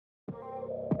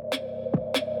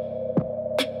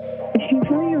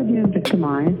feel you're being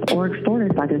victimized or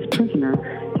extorted by this prisoner,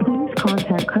 please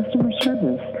contact customer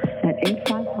service at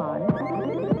 855.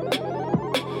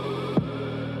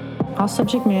 All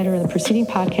subject matter of the preceding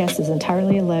podcast is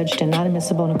entirely alleged and not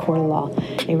admissible in a court of law.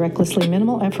 A recklessly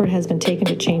minimal effort has been taken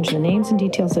to change the names and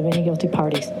details of any guilty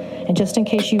parties. And just in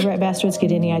case you rat bastards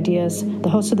get any ideas, the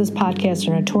hosts of this podcast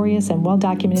are notorious and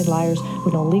well-documented liars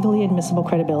with no legally admissible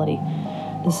credibility.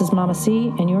 This is Mama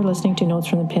C, and you're listening to Notes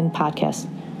from the Pen podcast.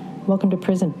 Welcome to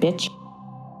prison, bitch.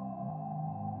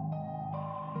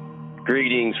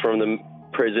 Greetings from the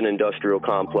prison industrial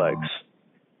complex.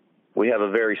 We have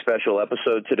a very special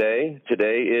episode today.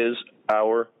 Today is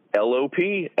our LOP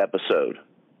episode.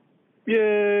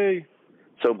 Yay!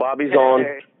 So Bobby's on.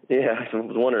 Yeah, I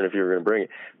was wondering if you were going to bring it.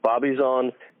 Bobby's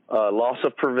on loss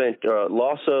of privilege.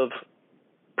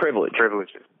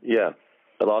 Privileges. Yeah,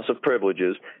 the loss of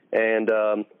privileges. And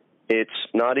it's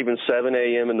not even 7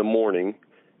 a.m. in the morning,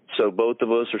 so both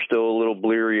of us are still a little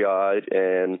bleary-eyed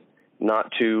and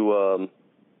not too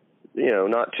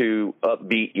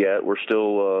upbeat yet. We're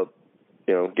still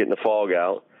getting the fog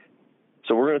out.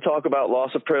 So we're going to talk about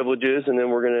loss of privileges, and then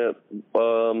we're going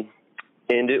to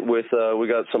end it with, we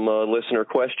got some listener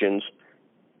questions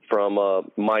from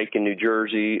Mike in New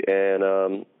Jersey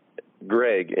and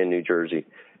Greg in New Jersey.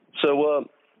 So,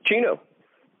 Chino.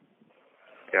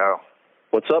 Yo.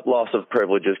 What's up, loss of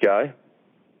privileges guy?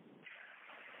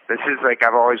 This is like,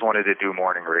 I've always wanted to do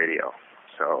morning radio,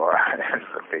 so it's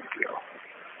a big deal.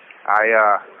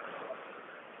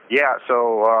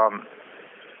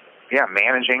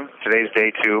 Managing. Today's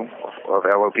day 2 of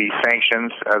LOP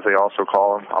sanctions, as they also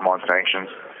call them. I'm on sanctions.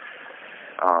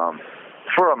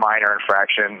 For a minor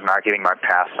infraction, not getting my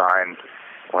pass sign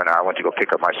when I went to go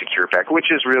pick up my secure pack,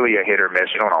 which is really a hit or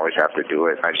miss. You don't always have to do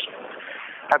it.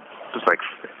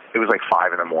 It was like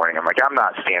 5 in the morning. I'm like, I'm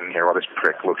not standing here while this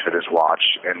prick looks at his watch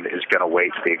and is going to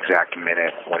wait to the exact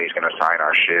minute when he's going to sign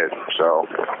our shit. So,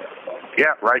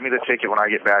 yeah, write me the ticket when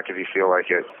I get back if you feel like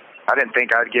it. I didn't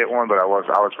think I'd get one, but I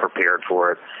was prepared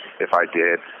for it if I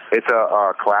did. It's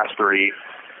a Class 3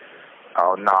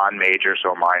 non-major,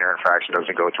 so a minor infraction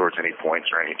doesn't go towards any points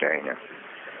or anything. And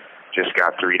just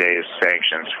got 3 days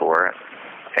sanctions for it.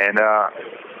 And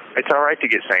it's all right to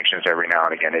get sanctions every now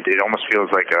and again. It almost feels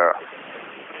like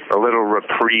a little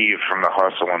reprieve from the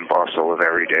hustle and bustle of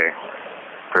everyday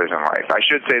prison life. I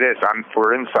should say this.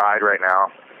 We're inside right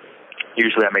now.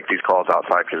 Usually I make these calls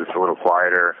outside because it's a little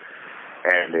quieter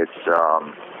and it's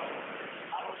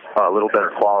a little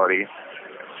better quality,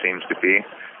 seems to be.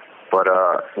 But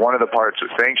one of the parts of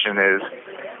sanction is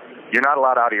you're not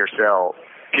allowed out of your cell,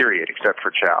 period, except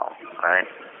for chow, right?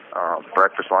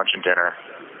 Breakfast, lunch, and dinner,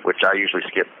 which I usually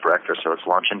skip breakfast, so it's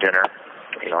lunch and dinner.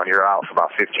 And you're out for about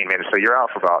 15 minutes. So you're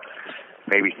out for about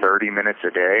maybe 30 minutes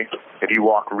a day. If you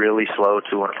walk really slow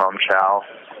to and from chow,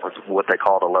 what they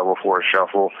call the level 4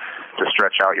 shuffle, to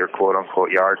stretch out your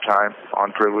quote-unquote yard time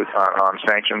on privilege on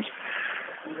sanctions,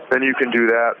 then you can do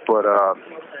that. But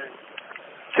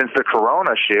since the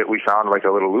corona shit, we found like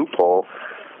a little loophole.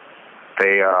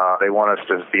 They want us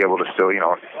to be able to still,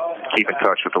 keep in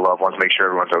touch with the loved ones, make sure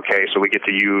everyone's okay. So we get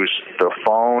to use the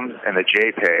phone and the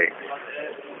JPay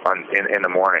in the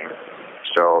morning.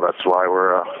 So that's why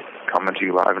we're coming to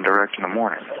you live and direct in the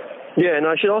morning. Yeah, and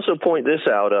I should also point this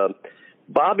out.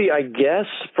 Bobby, I guess,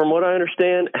 from what I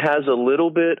understand, has a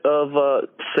little bit of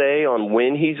say on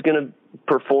when he's going to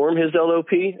perform his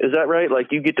LOP. Is that right?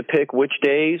 Like, you get to pick which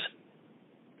days?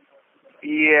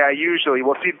 Yeah, usually.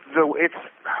 Well, see,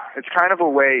 it's kind of a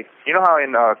way. You know how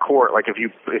in court, like if you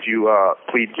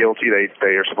plead guilty,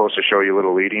 they are supposed to show you a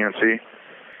little leniency.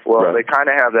 Well, right. They kind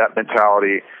of have that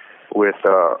mentality with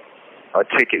a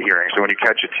ticket hearing. So when you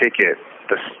catch a ticket,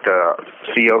 the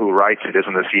CO who writes it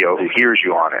isn't the CO who hears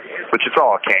you on it, which it's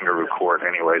all a kangaroo court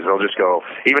anyways. They'll just go,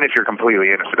 even if you're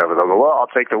completely innocent of it, they'll go, well,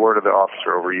 I'll take the word of the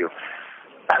officer over you.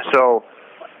 So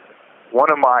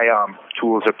one of my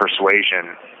tools of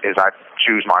persuasion is I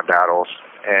choose my battles,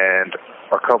 and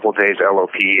a couple days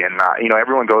LOP, and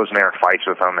everyone goes in there and fights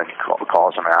with them and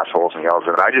calls them assholes and yells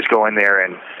at them. I just go in there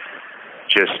and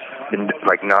just,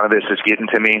 like, none of this is getting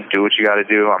to me. Do what you got to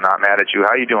do. I'm not mad at you.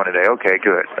 How you doing today? Okay,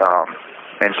 good.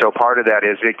 And so part of that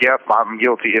is, yep, I'm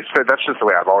guilty. That's just the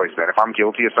way I've always been. If I'm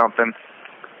guilty of something,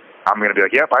 I'm going to be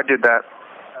like, yep, I did that.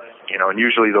 And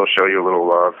usually they'll show you a little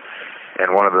love.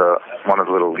 And one of the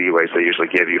little leeways they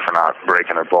usually give you for not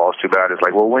breaking their balls too bad is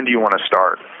like, well, when do you want to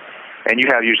start? And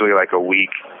you have usually like a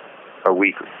week,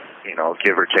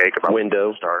 give or take about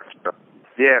window start.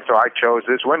 Yeah, so I chose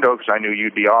this window because I knew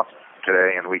you'd be off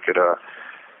today, and we could,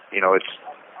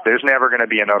 there's never going to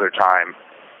be another time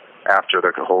after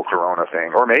the whole corona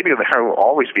thing, or maybe there will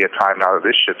always be a time now that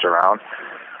this shit's around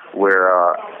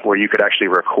where you could actually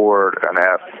record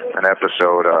an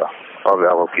episode of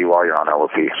LOP while you're on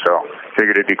LOP. So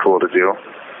figured it'd be cool to do.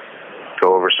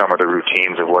 Go over some of the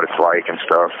routines of what it's like and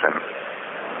stuff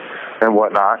and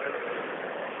whatnot.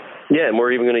 Yeah, and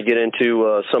we're even going to get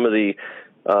into some of the.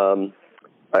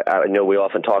 I know we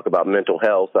often talk about mental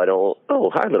health.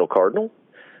 Oh, hi, little Cardinal.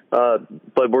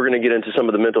 But we're going to get into some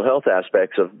of the mental health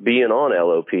aspects of being on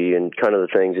LOP and kind of the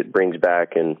things it brings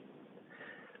back.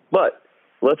 But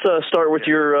let's start with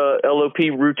your LOP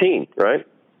routine, right?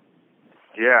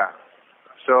 Yeah.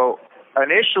 So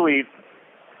initially,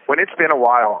 when it's been a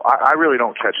while, I really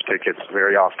don't catch tickets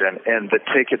very often, and the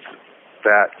tickets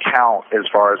that count as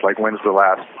far as like when's the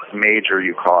last major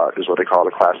you caught is what they call the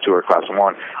Class 2 or Class 1.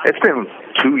 It's been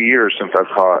 2 years since I've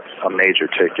caught a major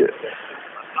ticket.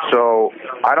 So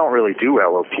I don't really do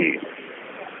LOP.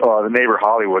 The neighbor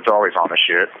Hollywood's always on the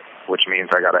shit, which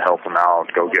means I got to help him out,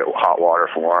 go get hot water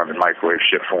for him and microwave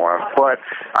shit for him. But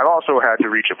I've also had to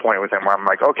reach a point with him where I'm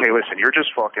like, okay, listen, you're just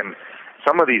fucking.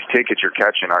 Some of these tickets you're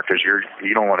catching are because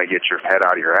you don't want to get your head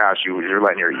out of your ass. You're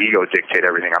letting your ego dictate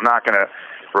everything. I'm not gonna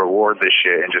reward this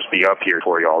shit and just be up here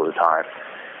for you all the time.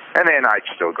 And then I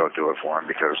still go do it for him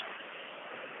because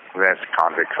that's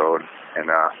convict code. And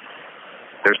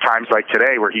there's times like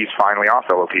today where he's finally off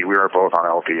LOP. We were both on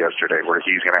LOP yesterday where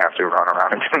he's going to have to run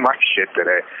around and do my shit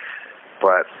today.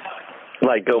 But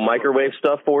like go microwave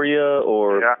stuff for you,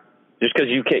 or just because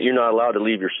you're not allowed to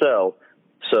leave your cell.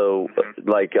 So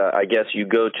like I guess you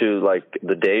go to like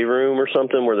the day room or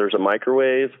something where there's a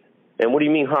microwave. And what do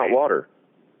you mean hot water?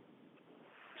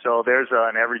 So there's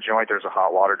in every joint there's a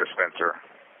hot water dispenser,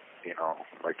 you know,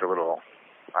 like the little,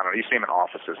 I don't know, you see them in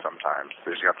offices sometimes.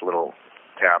 There's got the little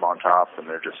tab on top, and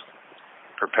they're just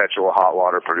perpetual hot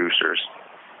water producers.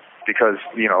 Because,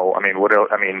 you know,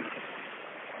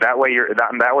 that way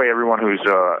everyone who's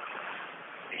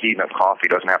heating up coffee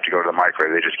doesn't have to go to the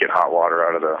microwave. They just get hot water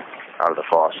out of the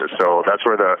faucet. So that's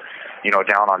where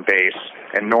down on base,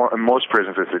 and in most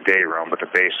prisons it's a day room, but the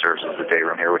base serves as the day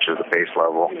room here, which is the base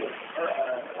level.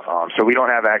 So we don't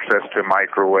have access to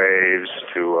microwaves,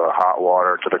 to hot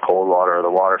water, to the cold water, or the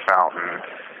water fountain.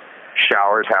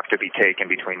 Showers have to be taken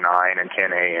between 9 and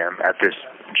 10 a.m. at this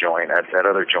joint. At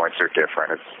other joints, they're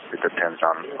different. It depends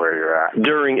on where you're at.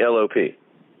 During LOP?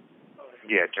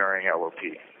 Yeah, during LOP,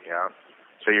 yeah.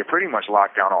 So you're pretty much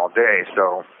locked down all day,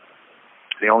 so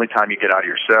the only time you get out of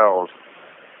your cell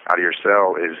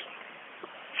is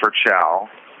for chow,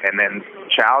 and then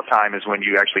chow time is when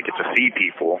you actually get to see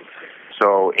people.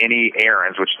 So any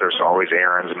errands, which there's always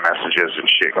errands and messages and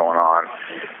shit going on,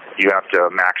 you have to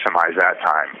maximize that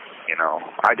time. You know,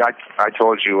 I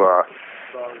told you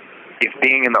if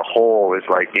being in the hole is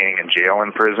like being in jail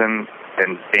in prison,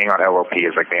 then being on LOP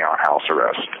is like being on house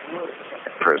arrest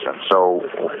in prison. So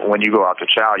when you go out to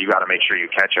chow, you got to make sure you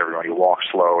catch everyone. You walk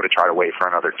slow to try to wait for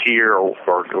another tier, or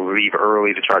leave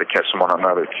early to try to catch someone on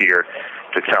another tier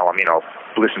to tell them, you know,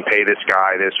 listen, pay this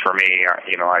guy this for me.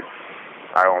 You know,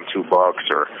 I own $2, or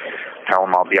tell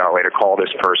them I'll be out later. Call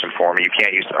this person for me. You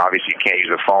can't use a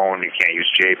phone. You can't use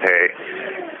JPay.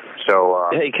 So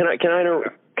hey,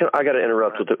 I got to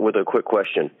interrupt with a quick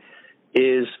question.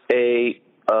 Would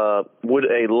a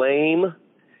lame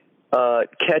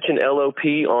catch an LOP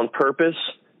on purpose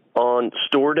on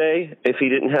store day if he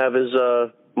didn't have his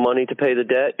money to pay the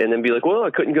debt, and then be like, well,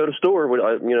 I couldn't go to store.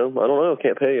 I don't know,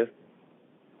 can't pay you.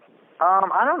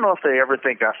 I don't know if they ever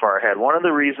think that far ahead. One of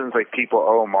the reasons like people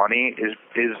owe money is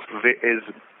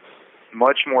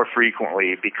much more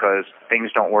frequently because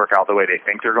things don't work out the way they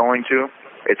think they're going to.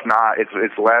 It's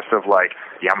less of like,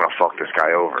 yeah, I'm gonna fuck this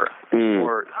guy over,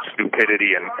 or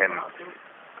stupidity and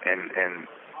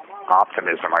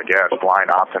optimism, I guess, blind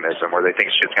optimism, where they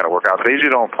think shit's gonna work out. They usually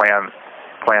don't plan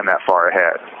that far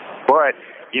ahead. But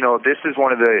you know, this is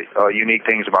one of the unique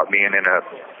things about being in a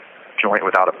joint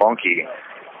without a bunkie.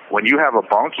 When you have a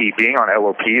bunkie, being on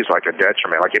LOP is like a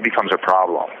detriment. Like, it becomes a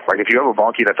problem. Like, if you have a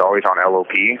bunkie that's always on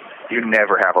LOP, you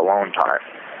never have alone time.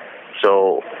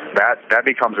 So that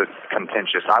becomes a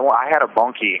contentious. I had a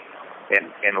bunkie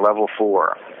in level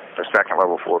 4, the second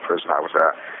level 4 prison I was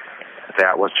at,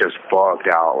 that was just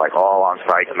bugged out, like all on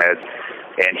psych meds.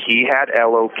 And he had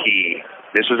LOP.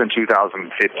 This was in 2015.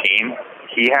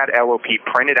 He had LOP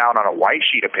printed out on a white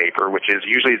sheet of paper, which is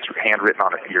usually it's handwritten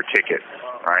on your ticket,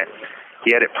 right?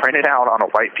 He had it printed out on a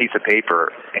white piece of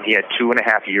paper, and he had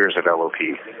 2.5 years of LOP.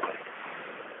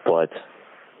 What?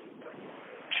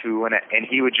 And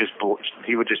he would just blow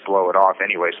it off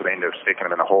anyway. So they ended up sticking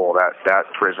him in a hole. That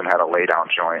prison had a laydown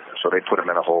joint, so they put him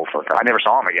in a hole for. I never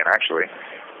saw him again, actually.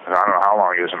 I don't know how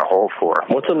long he was in the hole for.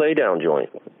 What's a laydown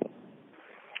joint?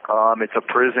 It's a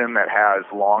prison that has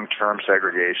long-term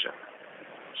segregation.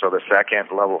 So the second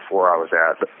level 4 I was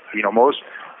at, you know, most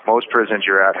prisons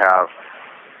you're at have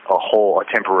a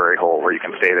temporary hole where you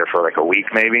can stay there for like a week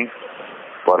maybe.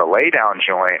 But a lay down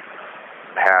joint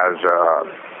has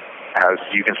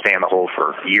you can stay in the hole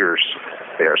for years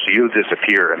there, so you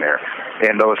disappear in there.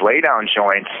 And those lay down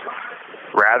joints,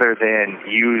 rather than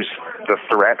use the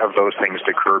threat of those things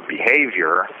to curb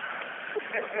behavior,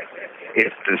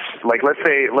 if this, like, let's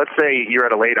say you're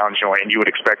at a lay down joint and you would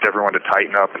expect everyone to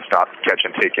tighten up and stop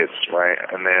catching tickets, right?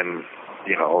 And then,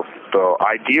 you know,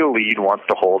 ideally you'd want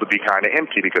the hole to be kind of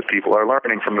empty because people are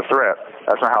learning from the threat.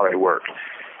 That's not how they work.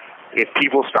 If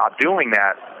people stop doing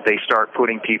that, they start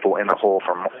putting people in the hole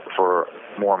for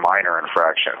more minor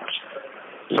infractions.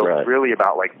 So It's really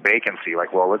about, like, vacancy.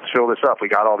 Like, well, let's fill this up. We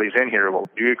got all these in here. Well,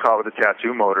 you get caught with a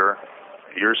tattoo motor,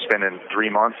 you're spending 3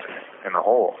 months in the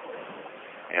hole,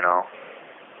 you know?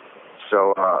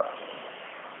 So,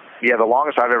 yeah, the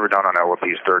longest I've ever done on LOP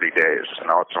is 30 days. And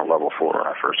now it's on level 4 when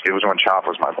I first. It was when Chop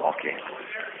was my bulky,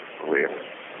 I believe.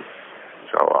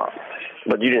 So,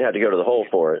 but you didn't have to go to the hole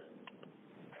for it.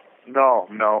 No.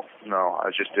 I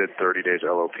just did 30 days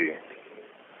LOP.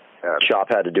 Chop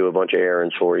had to do a bunch of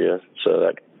errands for you, so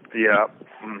that. Yeah,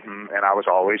 and I was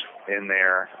always in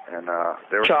there. And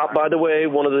there was Chop, by the way,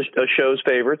 one of the show's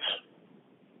favorites.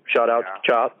 Shout out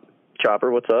to Chop.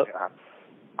 Chopper, what's up? Yeah.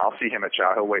 I'll see him at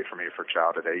Chow. He'll wait for me for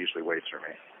Chow today. He usually waits for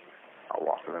me. I'll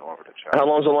walk with him over to Chow. How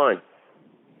long's the line?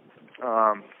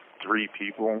 3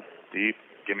 people deep.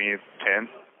 Give me 10.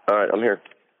 All right, I'm here.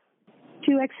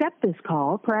 To accept this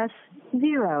call, press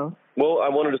 0. Well, I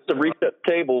wanted to reset the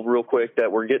table real quick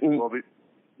that we're getting. Well,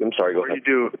 I'm sorry, go ahead.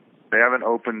 They haven't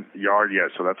opened yard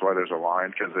yet, so that's why there's a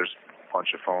line, because there's a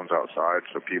bunch of phones outside.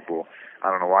 So people,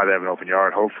 I don't know why they haven't opened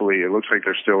yard. Hopefully, it looks like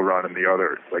they're still running the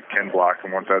other, like, 10 blocks,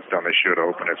 and once that's done, they should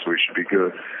open it, so we should be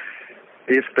good.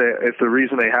 If the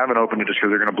reason they haven't opened it is because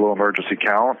they're going to blow emergency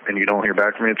count, and you don't hear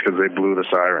back from me, it's because they blew the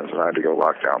sirens, and I had to go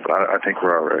lock down. But I think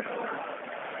we're all right.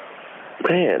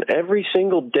 Man, every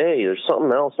single day there's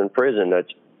something else in prison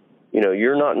that's, you know,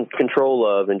 you're not in control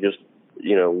of, and just,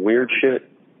 you know, weird shit.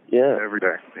 Yeah. Every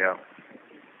day, yeah.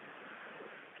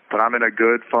 But I'm in a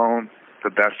good phone, the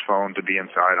best phone to be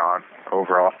inside on,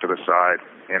 over off to the side,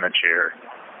 in a chair.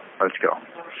 Let's go.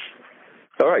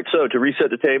 All right, so to reset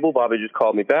the table, Bobby just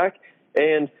called me back,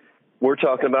 and we're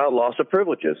talking about loss of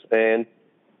privileges. And,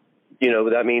 you know,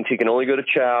 that means he can only go to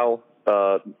Chow.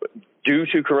 Due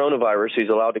to coronavirus, he's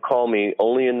allowed to call me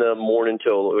only in the morning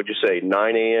till, what would you say,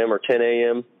 9 a.m. or 10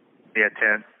 a.m.? Yeah,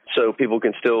 10. So people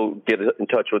can still get in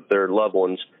touch with their loved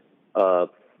ones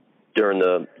during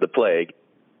the plague.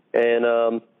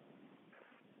 And,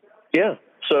 yeah,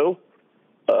 so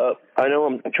I know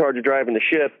I'm in charge of driving the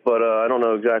ship, but I don't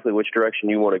know exactly which direction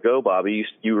you want to go, Bobby.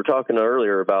 You were talking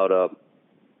earlier about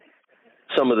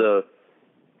some of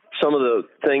the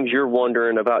things you're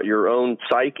wondering about your own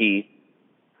psyche,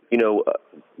 you know,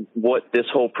 what this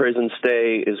whole prison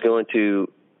stay is going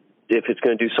to, if it's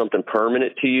going to do something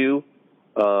permanent to you,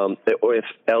 or if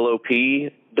LOP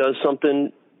does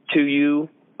something to you.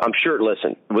 I'm sure,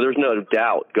 listen, well, there's no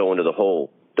doubt going to the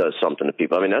hole does something to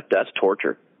people. I mean, that's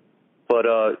torture. But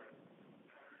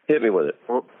hit me with it.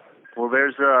 Well,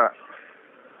 there's,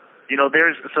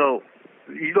 so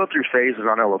you go through phases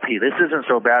on LOP. This isn't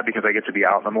so bad because I get to be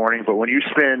out in the morning, but when you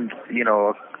spend, you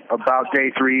know, about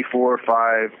day 3, 4,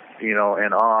 5, you know,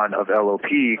 and on of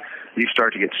LOP, you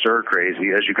start to get stir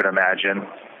crazy, as you can imagine.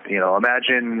 You know,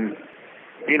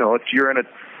 you're in a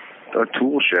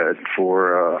tool shed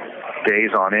for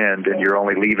days on end, and you're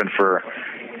only leaving for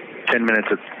 10 minutes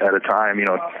at a time, you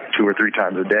know, 2 or 3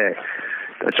 times a day.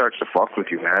 It starts to fuck with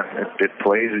you, man. It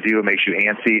plays with you. It makes you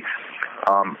antsy.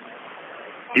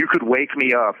 You could wake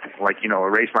me up, like, you know,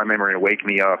 erase my memory and wake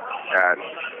me up at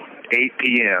 8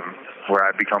 p.m., where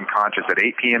I become conscious at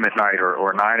 8 p.m. at night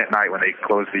or 9 at night when they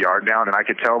close the yard down, and I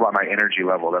could tell by my energy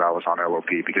level that I was on LOP,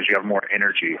 because you have more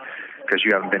energy because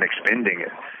you haven't been expending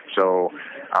it. So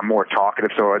I'm more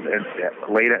talkative. So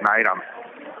late at night, I'm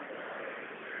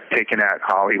picking at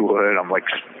Hollywood. I'm, like,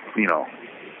 you know,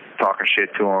 talking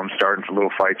shit to him, starting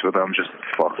little fights with him, just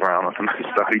fuck around with him and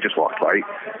stuff. He just walked by.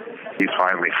 He's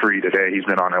finally free today. He's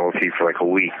been on LOP for like a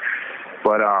week.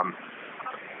 But,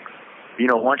 you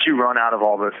know, once you run out of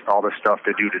all this stuff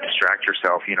to do to distract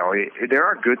yourself, you know, there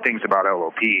are good things about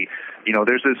LOP. You know,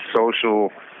 there's this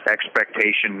social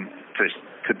expectation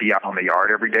to be out on the yard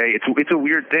every day. It's a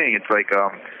weird thing. It's like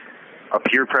a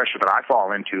peer pressure that I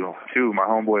fall into too. My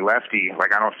homeboy Lefty,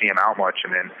 like, I don't see him out much,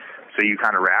 and then so you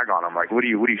kind of rag on him, like, what are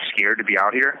you scared to be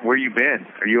out here? Where you been?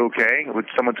 Are you okay?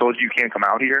 Someone told you can't come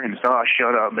out here? And so, oh,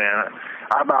 shut up, man.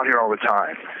 I'm out here all the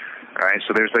time. right?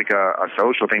 So there's like a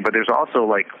social thing, but there's also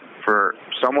like for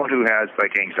someone who has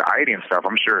like anxiety and stuff,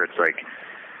 I'm sure it's like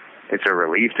it's a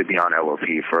relief to be on LOP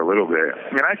for a little bit.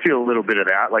 I mean, I feel a little bit of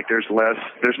that. Like there's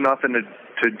nothing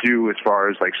to do as far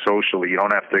as like socially. You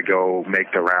don't have to go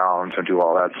make the rounds and do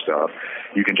all that stuff.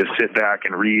 You can just sit back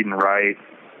and read and write,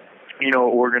 you know,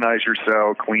 organize your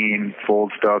cell, clean,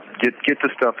 fold stuff, get the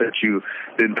stuff that you've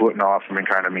been putting off and been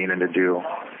kind of meaning to do.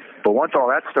 But once all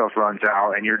that stuff runs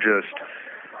out and you're just,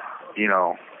 you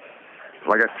know,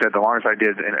 like I said, the longest I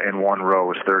did in one row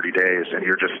was 30 days, and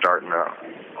you're just starting to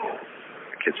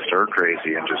get stir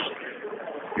crazy and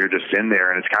you're just in there,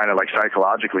 and it's kind of like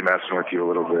psychologically messing with you a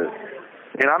little bit.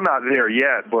 And I'm not there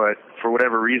yet, but for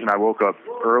whatever reason, I woke up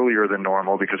earlier than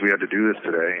normal because we had to do this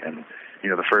today. And, you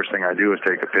know, the first thing I do is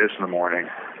take a piss in the morning.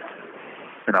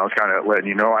 And I was kind of letting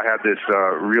you know I had this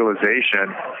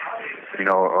realization, you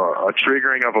know, a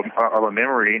triggering of a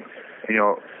memory. You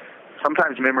know,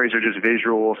 sometimes memories are just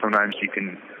visual. Sometimes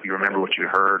you remember what you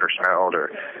heard or smelled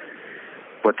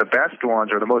but the best ones,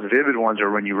 or the most vivid ones,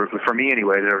 are when for me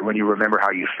anyway, they're when you remember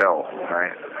how you felt,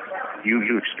 right?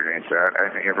 You experience that. I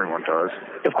think everyone does.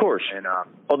 Of course. And,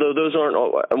 although those aren't,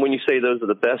 when you say those are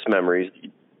the best memories,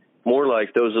 more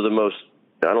like those are the most,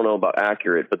 I don't know about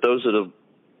accurate, but those are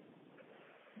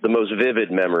the most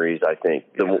vivid memories, I think,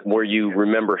 where you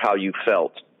remember how you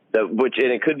felt. And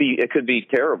it could be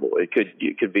terrible. It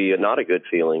could be not a good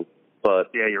feeling,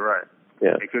 but. Yeah, you're right.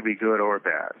 Yeah. It could be good or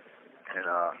bad. And,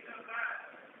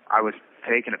 I was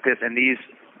taking a piss, and these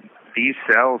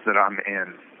cells that I'm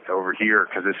in over here,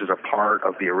 because this is a part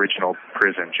of the original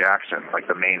prison, Jackson, like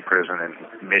the main prison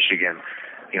in Michigan.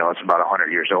 You know, it's about 100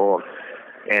 years old,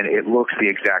 and it looks the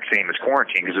exact same as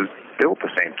quarantine because it was built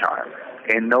the same time,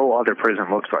 and no other prison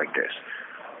looks like this.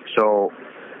 So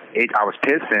I was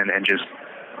pissing and just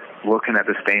looking at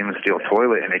the stainless steel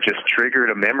toilet, and it just triggered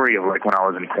a memory of like when I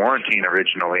was in quarantine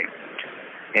originally.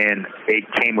 And it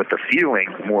came with the feeling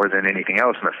more than anything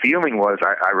else. And the feeling was,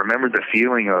 I remembered the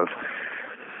feeling of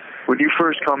when you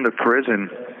first come to prison,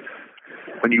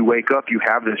 when you wake up, you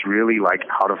have this really like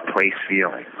out of place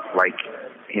feeling. Like,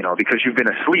 you know, because you've been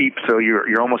asleep, so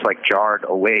you're almost like jarred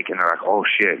awake, and they're like, oh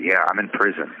shit, yeah, I'm in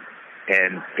prison.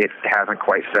 And it hasn't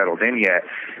quite settled in yet.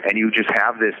 And you just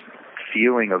have this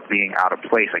feeling of being out of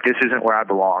place. Like, this isn't where I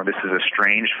belong. This is a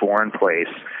strange foreign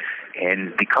place.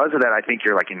 And because of that, I think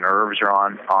your nerves are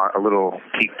on a little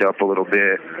peaked up a little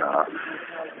bit,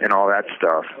 and all that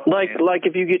stuff. Like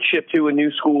if you get shipped to a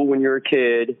new school when you're a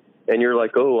kid, and you're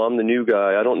like, oh, I'm the new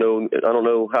guy. I don't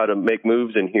know how to make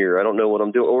moves in here. I don't know what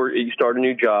I'm doing. Or you start a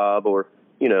new job, or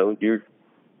you know,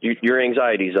 your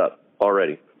anxiety's up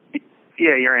already.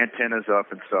 Yeah, your antenna's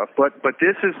up and stuff. But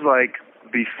this is like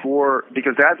before,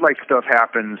 because that like stuff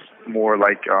happens more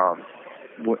like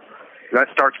that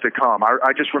starts to come.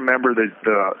 I just remember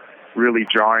the really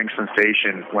jarring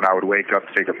sensation when I would wake up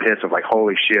to take a piss of like,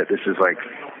 holy shit, this is like,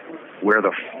 where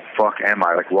the fuck am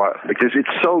I? Like what? Because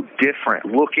it's so different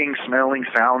looking, smelling,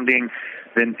 sounding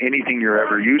than anything you're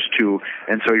ever used to.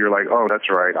 And so you're like, oh, that's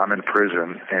right, I'm in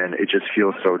prison, and it just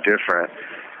feels so different.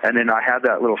 And then I had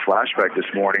that little flashback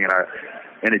this morning,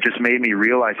 and it just made me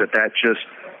realize that just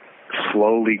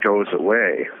slowly goes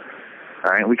away.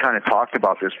 All right? We kind of talked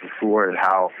about this before, and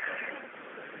how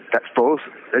that's both,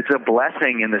 it's a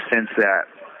blessing in the sense that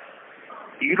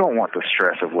you don't want the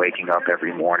stress of waking up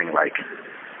every morning like,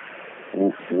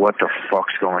 what the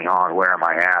fuck's going on? Where am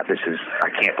I at? I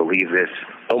can't believe this.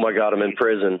 Oh my God, I'm in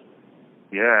prison.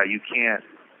 Yeah, you can't.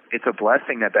 It's a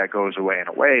blessing that goes away in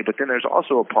a way, but then there's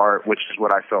also a part, which is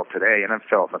what I felt today, and I've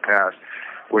felt in the past,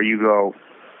 where you go,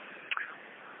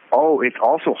 oh, it's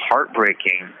also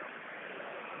heartbreaking.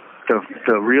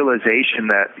 The realization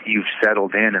that you've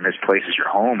settled in and this place is your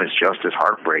home is just as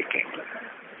heartbreaking.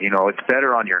 You know, it's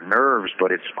better on your nerves,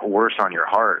 but it's worse on your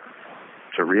heart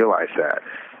to realize that.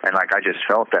 And like, I just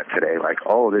felt that today, like,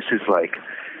 oh, this is like,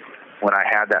 when I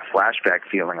had that flashback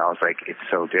feeling, I was like, it's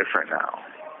so different now.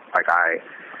 Like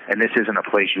and this isn't a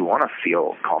place you want to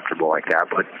feel comfortable like that,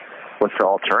 but what's the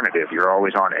alternative? You're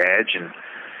always on edge and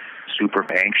super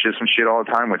anxious and shit all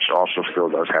the time, which also still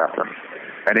does happen.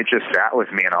 And it just sat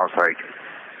with me, and I was like,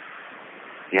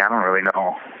 yeah, I don't really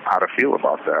know how to feel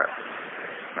about that.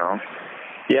 You know?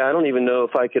 Yeah, I don't even know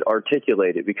if I could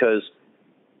articulate it, because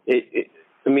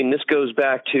I mean, this goes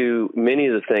back to many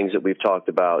of the things that we've talked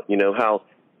about, you know, how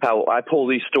I pull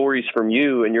these stories from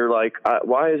you, and you're like,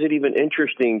 why is it even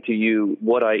interesting to you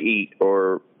what I eat,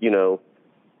 or, you know,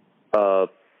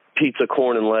 pizza,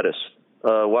 corn, and lettuce?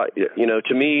 Why, you know,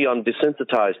 to me, I'm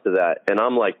desensitized to that. And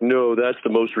I'm like, no, that's the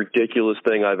most ridiculous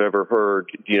thing I've ever heard.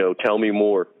 You know, tell me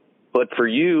more. But for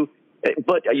you,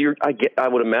 I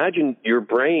would imagine your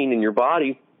brain and your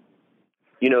body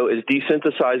is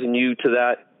desensitizing you to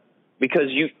that, because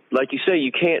you, like you say,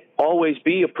 you can't always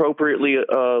be appropriately,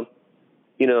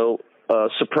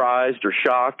 surprised or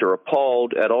shocked or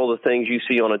appalled at all the things you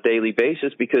see on a daily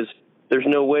basis, because there's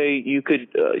no way you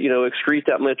could, excrete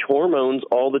that much hormones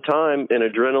all the time and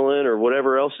adrenaline or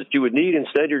whatever else that you would need.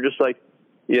 Instead, you're just like,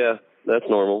 yeah, that's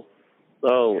normal.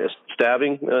 Oh, yeah.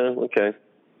 Stabbing? Okay.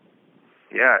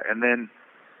 Yeah, and then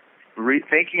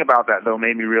thinking about that, though,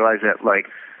 made me realize that, like,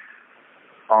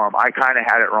 I kind of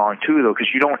had it wrong, too, though, because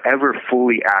you don't ever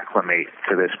fully acclimate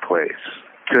to this place,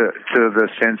 to the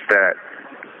sense that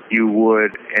you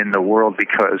would in the world,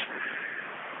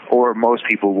 or most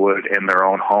people would in their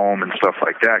own home and stuff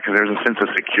like that, because there's a sense of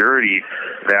security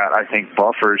that I think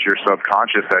buffers your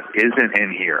subconscious that isn't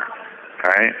in here,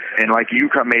 right? And like you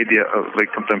made the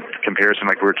comparison,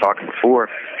 like we were talking before,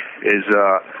 is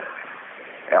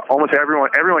almost everyone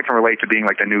can relate to being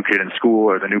like the new kid in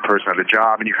school or the new person at the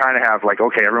job, and you kind of have like,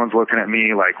 okay, everyone's looking at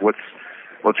me like, what's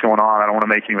going on? I don't want to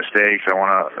make any mistakes. I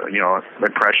want to,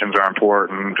 impressions are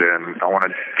important, and I want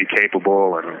to be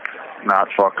capable and not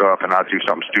fuck up and not do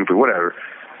something stupid, whatever.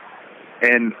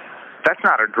 And that's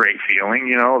not a great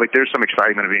feeling, like there's some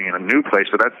excitement of being in a new place,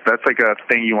 but that's like a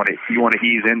thing you want to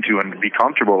ease into and be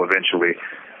comfortable eventually.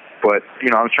 But,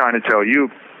 I was trying to tell you,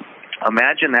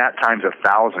 imagine that times 1,000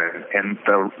 and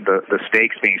the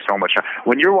stakes being so much.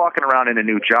 When you're walking around in a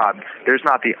new job, there's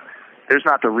not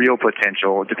the real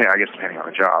potential, depending on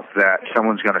the job, that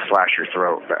someone's going to slash your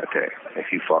throat that day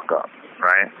if you fuck up,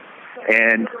 right?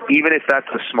 And even if that's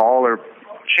a smaller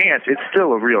chance, it's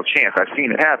still a real chance. I've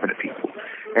seen it happen to people.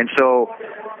 And so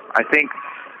I think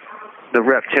the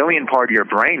reptilian part of your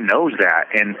brain knows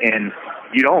that, and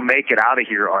you don't make it out of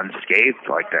here unscathed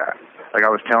like that. Like I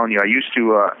was telling you, I used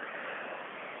to,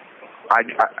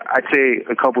 I'd say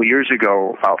a couple years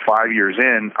ago, about 5 years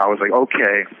in, I was like,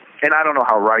 okay, and I don't know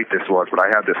how right this was, but I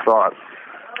had this thought.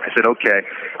 I said, okay,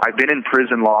 I've been in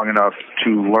prison long enough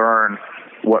to learn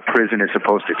what prison is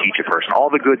supposed to teach a person. All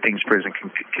the good things prison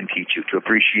can teach you, to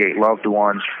appreciate loved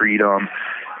ones, freedom,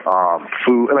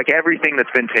 food, like everything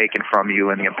that's been taken from you,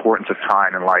 and the importance of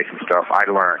time and life and stuff. I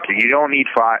learned. You don't need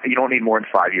more than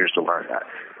 5 years to learn that.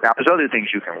 Now, there's other things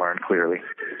you can learn, clearly.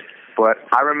 But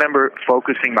I remember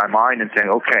focusing my mind and saying,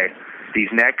 okay, these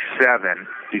next 6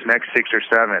 or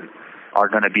 7 are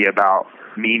going to be about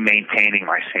me maintaining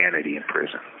my sanity in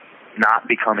prison, not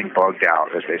becoming bugged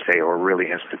out, as they say, or really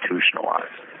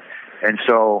institutionalized. And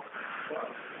so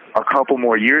a couple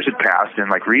more years had passed, and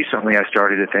like recently I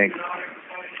started to think,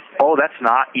 oh, that's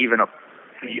not even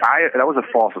that was a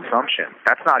false assumption.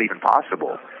 That's not even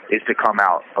possible, is to come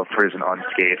out of prison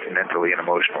unscathed mentally and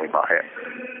emotionally by it.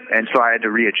 And so I had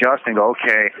to readjust and go,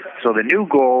 okay, so the new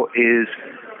goal is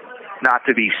not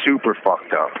to be super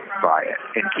fucked up by it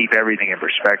and keep everything in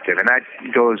perspective. And that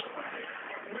goes,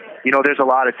 there's a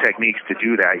lot of techniques to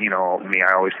do that.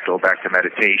 I always go back to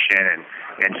meditation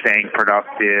and staying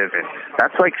productive. And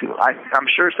that's like, I'm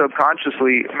sure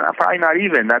subconsciously, probably not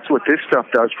even, that's what this stuff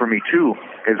does for me too,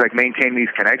 is like maintain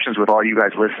these connections with all you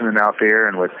guys listening out there,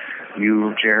 and with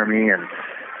you, Jeremy, and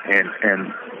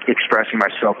expressing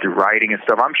myself through writing and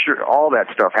stuff. I'm sure all that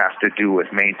stuff has to do with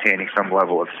maintaining some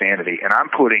level of sanity, and I'm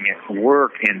putting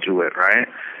work into it, right?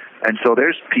 And so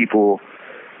there's people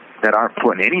that aren't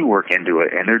putting any work into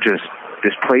it, and they're just,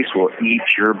 this place will eat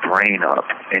your brain up,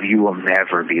 and you will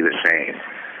never be the same.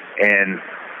 And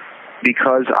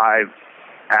because I've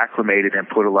acclimated and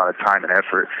put a lot of time and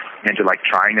effort into like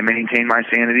trying to maintain my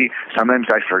sanity, sometimes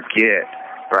I forget,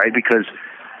 right? Because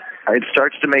it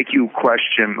starts to make you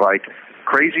question, like,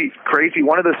 crazy.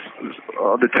 One of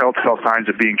the telltale signs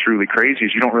of being truly crazy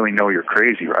is you don't really know you're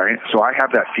crazy, right? So I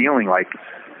have that feeling like,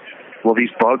 well, these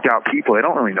bugged out people, they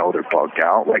don't really know they're bugged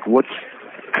out. Like, what's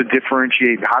to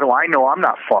differentiate? How do I know I'm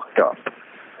not fucked up?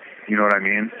 You know what I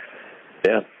mean?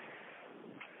 Yeah.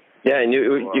 Yeah, and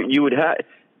you would have,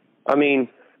 I mean,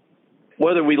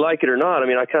 whether we like it or not, I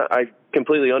mean, I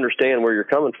completely understand where you're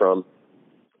coming from.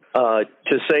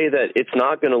 To say that it's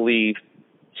not going to leave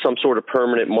some sort of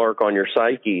permanent mark on your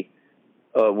psyche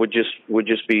would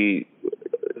just be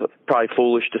probably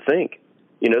foolish to think.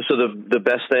 So the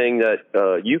best thing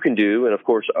that you can do, and of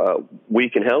course we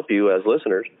can help you as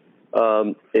listeners,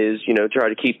 is try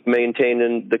to keep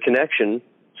maintaining the connection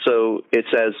so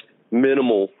it's as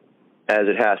minimal as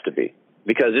it has to be,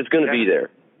 because it's going to be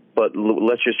there. But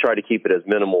let's just try to keep it as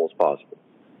minimal as possible.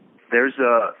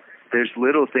 There's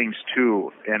little things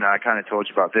too, and I kind of told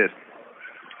you about this.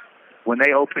 When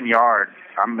they open yard,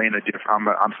 I'm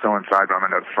still inside, but I'm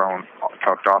in the phone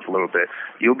tucked off a little bit.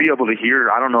 You'll be able to hear.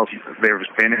 I don't know if there's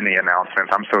been any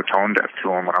announcements. I'm so tone deaf to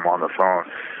them when I'm on the phone,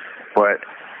 but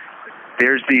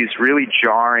there's these really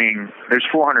jarring, there's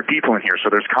 400 people in here, so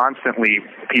there's constantly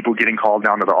people getting called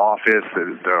down to the office,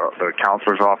 the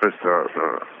counselor's office,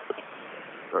 the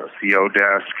CO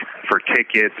desk for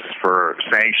tickets, for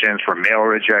sanctions, for mail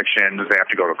rejections. They have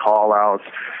to go to call-outs.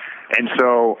 And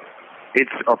so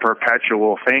it's a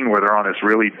perpetual thing where they're on this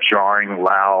really jarring,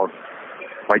 loud,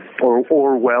 like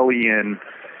Orwellian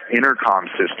intercom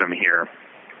system here.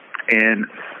 And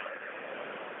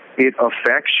it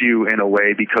affects you in a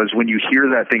way because when you hear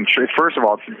that thing, first of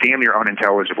all, it's damn near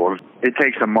unintelligible. It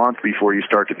takes a month before you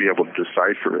start to be able to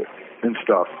decipher it and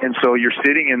stuff. And so you're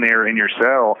sitting in there in your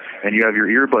cell and you have your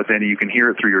earbuds in and you can hear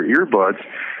it through your earbuds.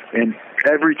 And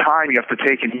every time you have to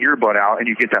take an earbud out and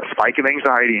you get that spike of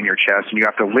anxiety in your chest and you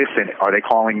have to listen. Are they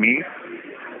calling me?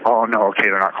 Oh, no, okay,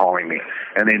 they're not calling me.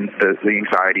 And then the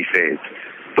anxiety fades.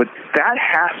 But that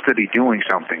has to be doing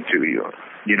something to you.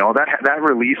 You know, that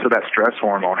release of that stress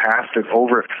hormone has to,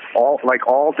 all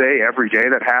day, every day,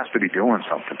 that has to be doing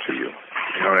something to you.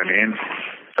 You know what I mean?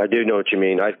 I do know what you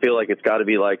mean. I feel like it's got to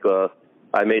be like,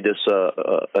 I made this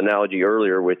analogy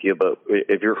earlier with you, but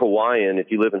if you're Hawaiian, if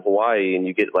you live in Hawaii and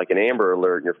you get like an Amber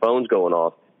Alert and your phone's going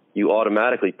off, you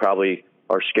automatically probably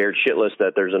are scared shitless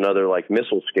that there's another like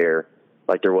missile scare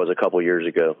like there was a couple years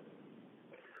ago.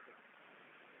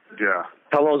 Yeah.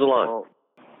 How long's the line?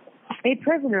 A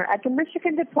prisoner at the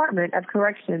Michigan Department of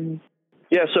Corrections.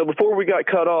 Yeah, so before we got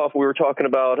cut off, we were talking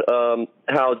about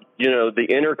how, the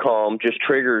intercom just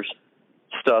triggers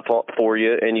stuff for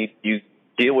you, and you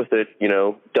deal with it,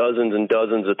 dozens and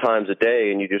dozens of times a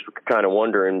day, and you just kind of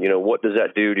wondering, what does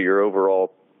that do to your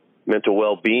overall mental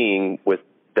well-being with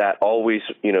that always,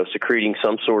 secreting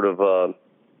some sort of, I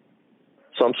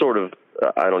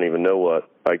don't even know what,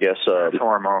 I guess.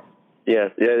 Hormone. Yeah,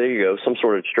 there you go, some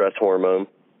sort of stress hormone.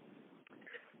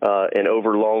 And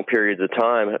over long periods of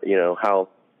time, how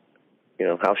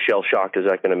shell-shocked is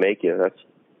that going to make you?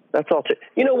 That's all.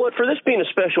 You know what? For this being a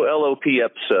special LOP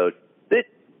episode, this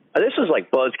is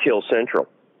like Buzzkill Central.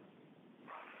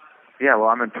 Yeah, well,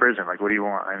 I'm in prison. Like, what do you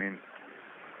want? I mean,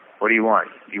 what do you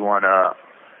want? You want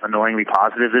Annoyingly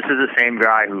Positive? This is the same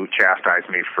guy who chastised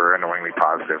me for Annoyingly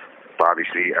Positive Bobby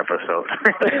C episode.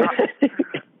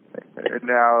 And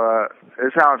now, this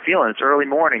is how I'm feeling. It's early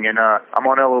morning, and I'm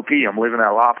on LOP. I'm living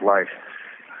that loft life.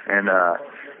 And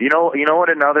you know what?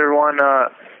 Another one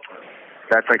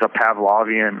that's like a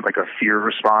Pavlovian, like a fear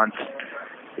response,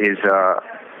 is to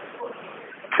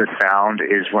sound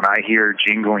is when I hear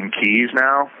jingling keys.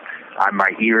 Now,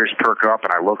 my ears perk up,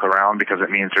 and I look around because it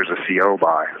means there's a CO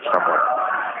by somewhere.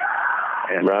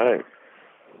 And right.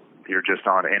 You're just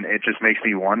on, and it just makes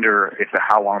me wonder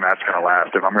how long that's going to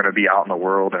last. If I'm going to be out in the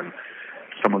world and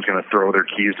someone's going to throw their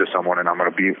keys to someone, and I'm going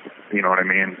to be, you know what I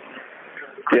mean?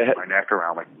 Yeah. My neck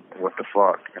around, like, what the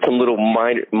fuck? Some little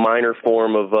minor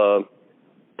form of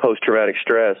post-traumatic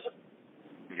stress.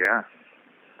 Yeah.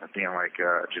 Being like,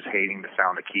 just hating the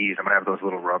sound of keys. I'm going to have those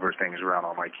little rubber things around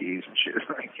all my keys and shit.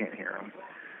 I can't hear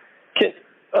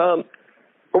them.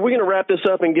 Are we going to wrap this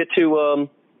up and get to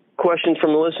questions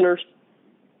from the listeners?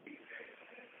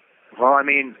 Well, I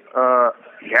mean,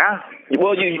 yeah.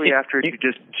 Well, after you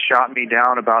just shot me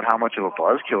down about how much of a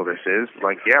buzzkill this is,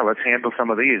 like, yeah, let's handle some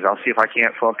of these. I'll see if I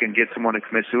can't fucking get someone to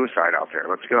commit suicide out there.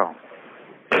 Let's go.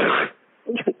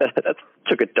 That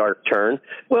took a dark turn.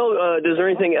 Well, is there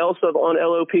anything else on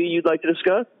LOP you'd like to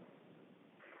discuss?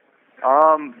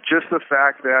 Just the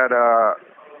fact that,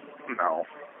 no.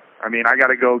 I mean, I got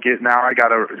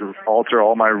to alter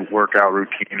all my workout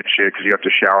routine and shit because you have to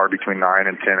shower between 9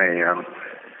 and 10 a.m.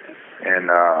 And,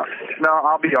 no,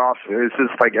 I'll be off. It's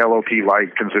just like LOP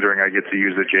light considering I get to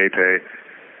use the JPay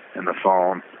and the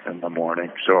phone in the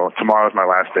morning. So tomorrow's my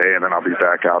last day, and then I'll be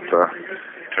back out to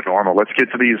normal. Let's get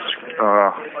to these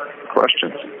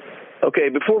questions. Okay,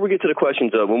 before we get to the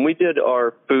questions, though, when we did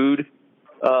our food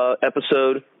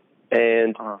episode,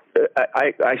 and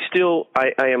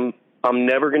I'm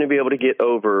never going to be able to get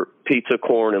over pizza,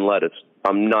 corn, and lettuce.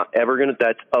 I'm not ever going to.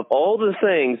 That's of all the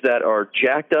things that are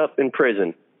jacked up in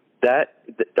prison. That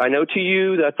I know to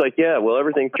you, that's like, yeah, well,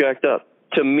 everything's jacked up.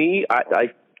 To me,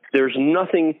 there's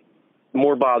nothing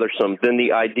more bothersome than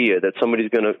the idea that somebody's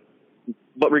going to.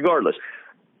 But regardless,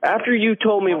 after you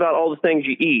told me about all the things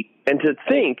you eat, and to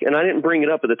think, and I didn't bring it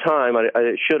up at the time,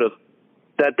 I should have,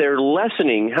 that they're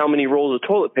lessening how many rolls of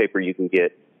toilet paper you can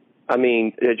get. I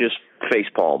mean, it just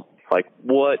facepalm. Like,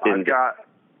 what? Go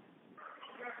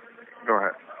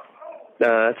ahead.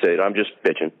 That's it. I'm just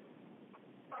bitching.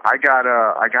 I got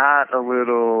a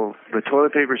little. The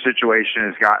toilet paper situation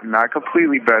has gotten not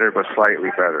completely better, but slightly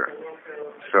better.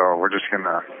 So we're just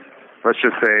let's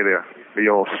just say the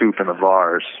old soup in the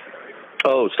bars.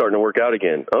 Oh, starting to work out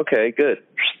again. Okay, good.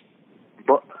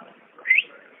 But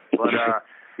But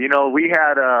we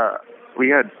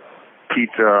had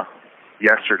pizza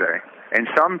yesterday, and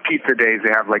some pizza days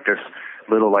they have like this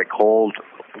little like cold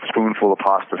spoonful of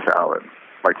pasta salad,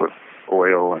 like with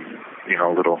oil and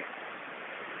little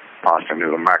pasta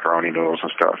noodle, macaroni noodles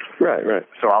and stuff. Right.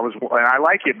 So I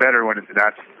like it better when it's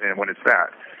that.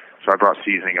 So I brought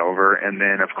seasoning over, and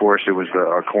then of course it was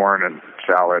the corn and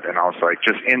salad, and I was like,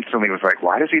 just instantly was like,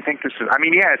 why does he think this is? I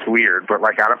mean, yeah, it's weird, but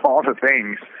like out of all the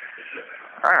things,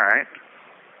 all right.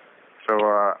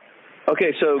 So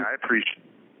okay, so I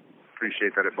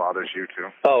appreciate that it bothers you too.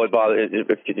 Oh, it bothers.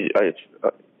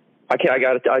 I can't.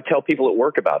 I tell people at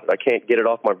work about it. I can't get it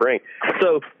off my brain.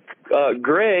 So,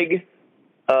 Greg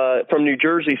from New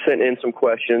Jersey sent in some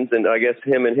questions, and I guess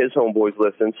him and his homeboys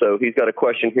listen. So he's got a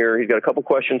question here. He's got a couple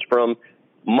questions from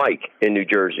Mike in New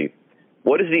Jersey.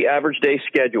 What is the average day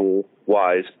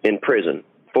schedule-wise in prison?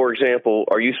 For example,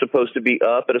 are you supposed to be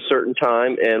up at a certain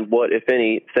time, and what, if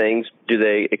any, things do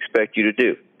they expect you to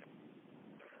do?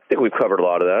 I think we've covered a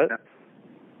lot of that.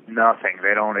 Nothing.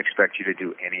 They don't expect you to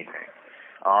do anything.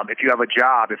 If you have a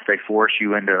job, if they force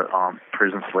you into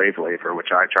prison slave labor,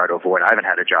 which I try to avoid. I haven't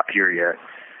had a job here yet,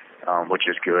 which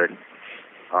is good,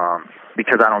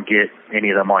 because I don't get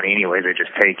any of the money anyway. They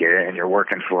just take it, and you're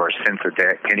working for cents a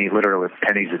day, literally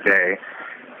pennies a day,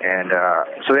 and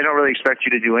so they don't really expect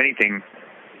you to do anything,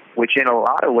 which in a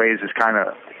lot of ways is kind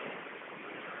of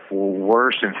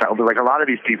worse. And like a lot of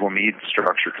these people need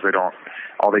structure because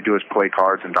all they do is play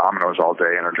cards and dominoes all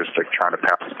day and are just like trying to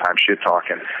pass the time shit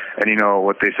talking. And you know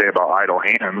what they say about idle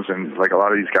hands, and like a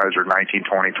lot of these guys are 19,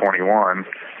 20, 21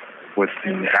 with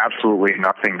absolutely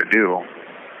nothing to do.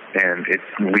 And it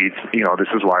leads,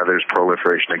 this is why there's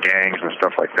proliferation of gangs and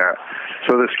stuff like that.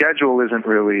 So the schedule isn't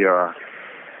really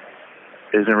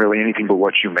anything but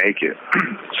what you make it.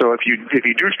 So if you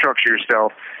do structure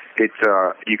yourself,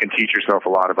 you can teach yourself a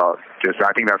lot about just.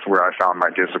 I think that's where I found my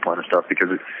discipline and stuff,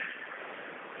 because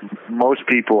most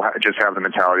people just have the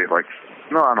mentality of like,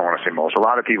 no, I don't want to say most. A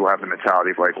lot of people have the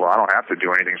mentality of like, well, I don't have to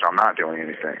do anything, so I'm not doing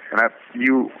anything. And that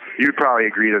you'd probably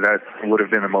agree that would have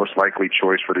been the most likely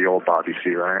choice for the old Bobby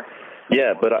C, right?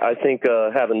 Yeah, but I think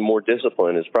having more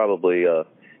discipline is probably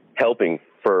helping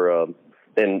for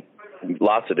in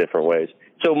lots of different ways.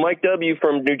 So Mike W.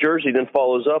 from New Jersey then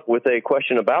follows up with a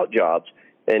question about jobs,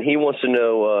 and he wants to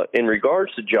know, in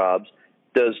regards to jobs,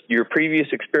 does your previous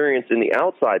experience in the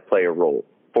outside play a role?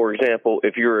 For example,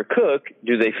 if you're a cook,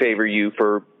 do they favor you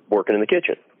for working in the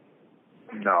kitchen?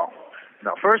 No.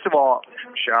 First of all,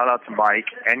 shout out to Mike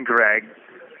and Greg.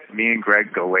 Me and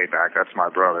Greg go way back. That's my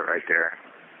brother right there.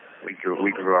 We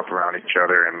grew up around each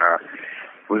other, and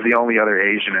was the only other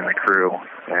Asian in the crew.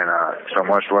 And so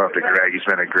much love to Greg. He's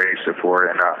been a great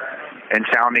support and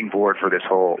sounding board for this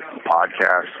whole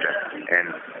podcast.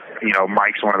 And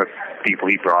Mike's one of the people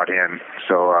he brought in.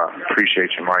 So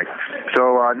appreciate you, Mike.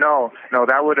 So no,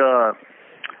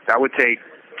 that would take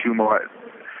too much.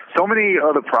 So many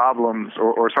of the problems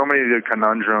or so many of the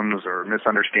conundrums or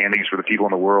misunderstandings for the people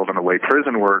in the world and the way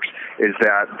prison works is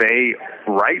that they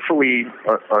rightfully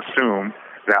assume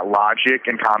that logic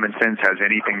and common sense has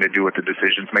anything to do with the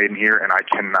decisions made in here, and I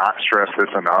cannot stress this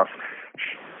enough.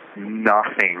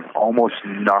 Almost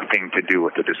nothing to do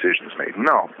with the decisions made.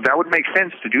 No, that would make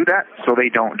sense to do that, so they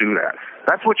don't do that.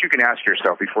 That's what you can ask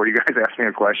yourself before you guys ask me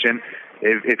a question.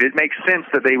 If it makes sense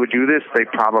that they would do this, they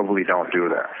probably don't do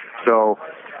that. So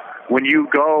when you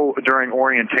go during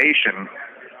orientation,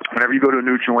 whenever you go to a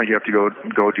new joint, you have to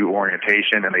go do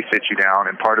orientation, and they sit you down,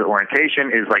 and part of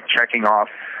orientation is like checking off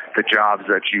the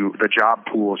job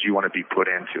pools you want to be put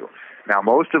into. Now,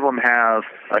 most of them have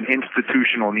an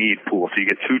institutional need pool, so you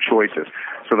get two choices.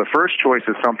 So the first choice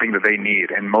is something that they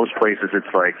need. In most places, it's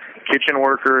like kitchen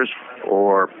workers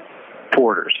or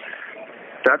porters.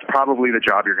 That's probably the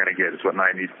job you're going to get, is what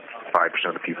 95%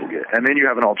 of the people get. And then you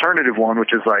have an alternative one,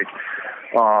 which is like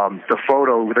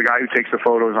the guy who takes the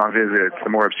photos on visits, the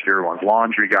more obscure ones.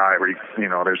 Laundry guy, where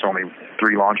there's only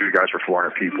 3 laundry guys for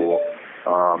 400 people.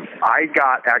 I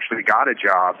actually got a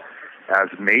job as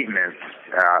maintenance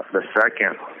at the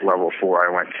second level 4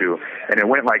 I went to, and it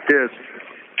went like this.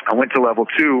 I went to level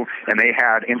 2, and they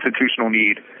had institutional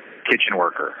need kitchen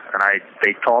worker, and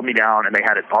they called me down, and they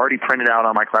had it already printed out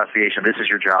on my classification. This is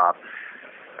your job.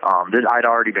 I'd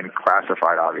already been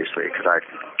classified, obviously, because I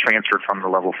transferred from the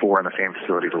level 4 in the same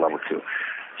facility to level 2.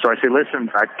 So I said, listen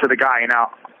to the guy,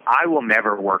 now I will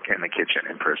never work in the kitchen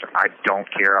in prison. I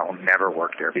don't care. I will never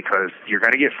work there because you're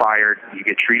going to get fired. You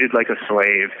get treated like a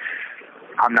slave.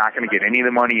 I'm not going to get any of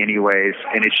the money anyways,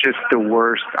 and it's just the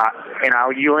worst.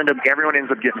 Everyone ends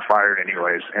up getting fired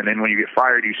anyways, and then when you get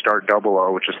fired, you start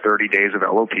 00, which is 30 days of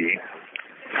LOP,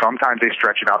 sometimes they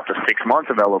stretch it out to 6 months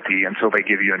of LOP until they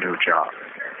give you a new job.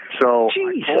 So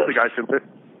Jesus. I told the guy, I said,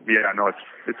 yeah, no,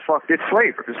 it's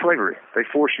slavery. They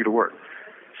force you to work.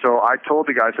 So I told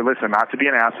the guy, I said, listen, not to be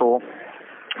an asshole.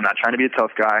 I'm not trying to be a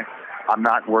tough guy. I'm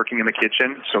not working in the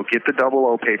kitchen, so get the 00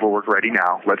 paperwork ready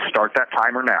now. Let's start that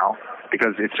timer now,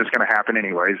 because it's just going to happen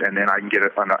anyways, and then I can get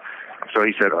it. So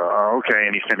he said, okay,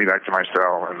 and he sent me back to my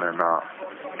cell, and then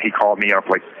he called me up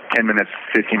like 10 minutes,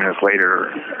 15 minutes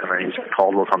later, and then he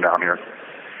called, we'll come down here.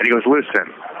 And he goes,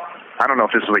 listen, I don't know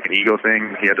if this is like an ego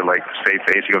thing. He had to like save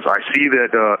face. He goes, I see that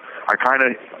I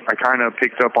kind of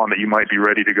picked up on that you might be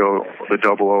ready to go the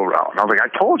 00 route. And I was like,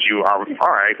 I told you. All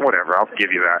right, whatever, I'll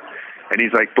give you that. And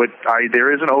he's like, but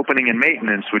there is an opening in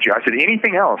maintenance. I said,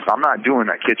 anything else? I'm not doing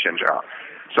that kitchen job.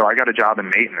 So I got a job in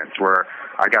maintenance where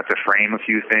I got to frame a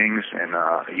few things and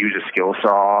use a skill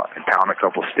saw and pound a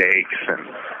couple steaks. And,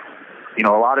 you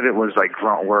know, a lot of it was like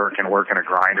grunt work and working a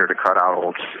grinder to cut out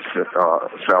old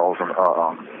cells and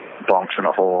bunks in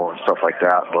a hole and stuff like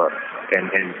that. But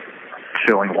and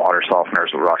filling water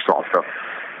softeners with rock salt and stuff.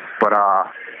 But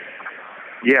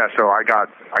yeah, so I got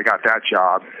that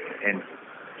job, and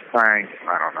I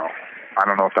don't know. I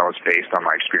don't know if that was based on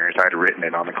my experience. I had written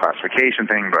it on the classification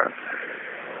thing, but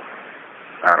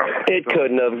I don't know. It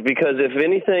couldn't have, because if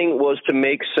anything was to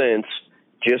make sense,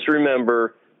 just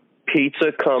remember,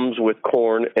 pizza comes with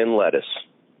corn and lettuce.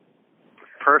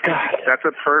 Perfect. God. That's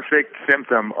a perfect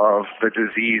symptom of the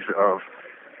disease of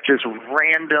just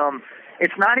random.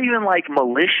 It's not even like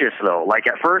malicious, though. Like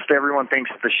at first, everyone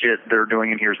thinks the shit they're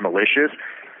doing in here is malicious.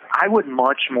 I would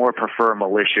much more prefer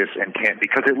malicious intent,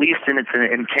 because at least in its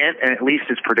intent, and at least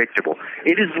it's predictable.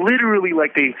 It is literally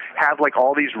like they have like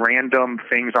all these random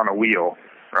things on a wheel,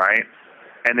 right?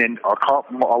 And then a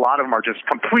lot of them are just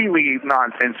completely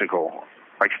nonsensical.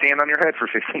 Like stand on your head for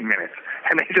 15 minutes,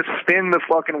 and they just spin the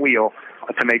fucking wheel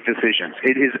to make decisions.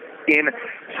 It is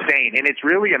insane, and it's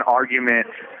really an argument.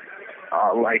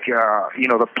 You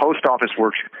know, the post office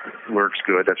works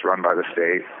good. That's run by the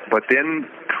state. But then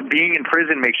being in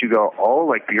prison makes you go, oh,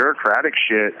 like bureaucratic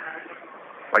shit.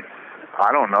 Like,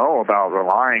 I don't know about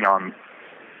relying on,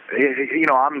 you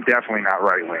know, I'm definitely not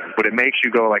right wing, but it makes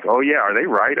you go like, oh yeah, are they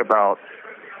right about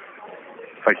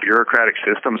like bureaucratic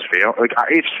systems fail? Like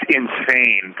it's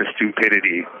insane, the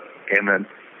stupidity, and then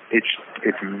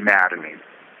it's maddening.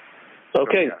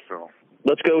 Okay. So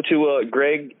Let's go to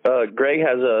Greg. Greg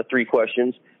has 3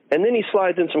 questions, and then he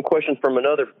slides in some questions from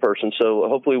another person. So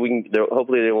hopefully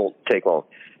they won't take long.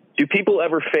 Do people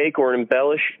ever fake or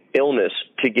embellish illness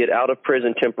to get out of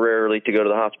prison temporarily to go to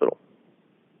the hospital?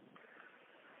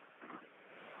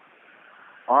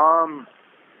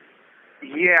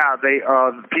 Yeah,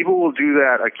 people will do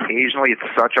that occasionally. It's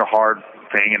such a hard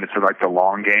thing, and it's like the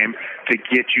long game to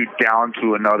get you down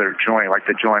to another joint. Like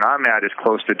the joint I'm at is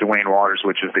close to Duane Waters,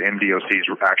 which is the MDOC's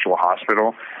actual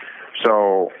hospital.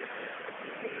 So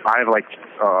I have a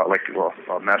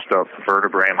messed up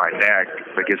vertebrae in my neck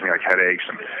that gives me like headaches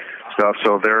and stuff.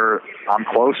 So I'm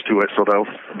close to it. So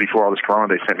before all this corona,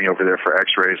 they sent me over there for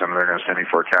X-rays, and they're going to send me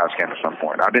for a CAT scan at some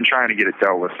point. I've been trying to get it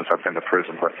dealt with since I've been to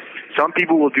prison, but some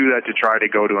people will do that to try to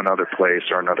go to another place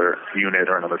or another unit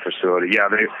or another facility. Yeah,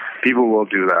 people will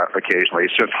do that occasionally.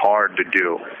 It's just hard to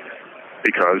do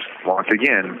because, once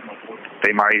again,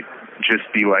 they might just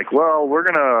be like, well, we're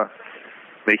going to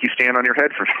make you stand on your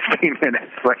head for 15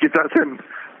 minutes. Like,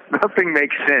 nothing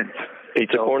makes sense. Eat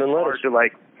the corn and lettuce.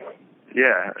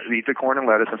 Yeah, eat the corn and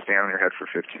lettuce and stand on your head for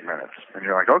 15 minutes. And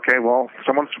you're like, okay, well,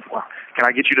 can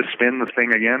I get you to spin the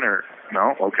thing again? Or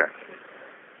no? Okay.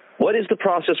 What is the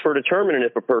process for determining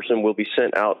if a person will be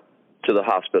sent out to the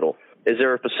hospital? Is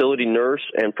there a facility nurse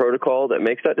and protocol that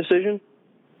makes that decision?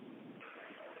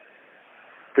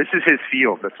 This is his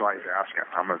field. That's why he's asking.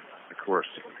 Of course,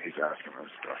 he's asking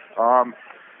this stuff.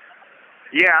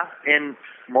 Yeah, and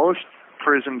most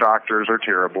prison doctors are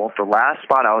terrible. The last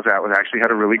spot I was at actually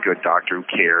had a really good doctor who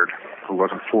cared, who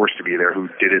wasn't forced to be there, who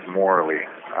did it morally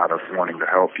out of wanting to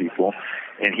help people.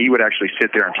 And he would actually sit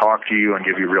there and talk to you and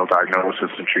give you real diagnosis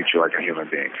and treat you like a human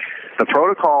being. The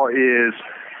protocol is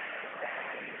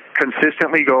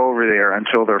consistently go over there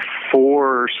until they're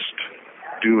forced,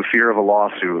 due to fear of a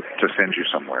lawsuit, to send you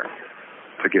somewhere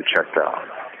to get checked out.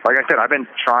 Like I said, I've been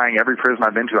trying every prison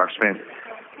I've been to. I've spent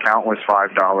countless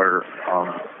 $5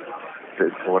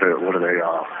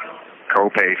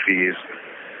 copay fees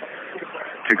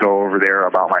to go over there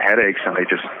about my headaches, and they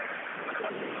just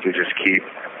keep.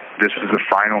 This is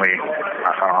finally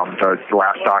the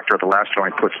last doctor at the last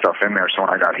joint put stuff in there, so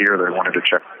when I got here, they wanted to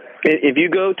check. If you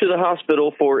go to the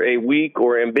hospital for a weak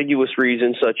or ambiguous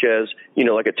reason, such as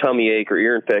like a tummy ache or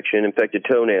ear infection, infected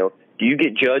toenail, do you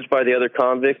get judged by the other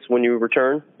convicts when you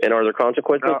return, and are there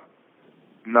consequences?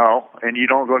 No, and you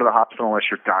don't go to the hospital unless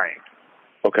you're dying.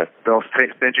 Okay. They'll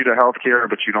send you to health care,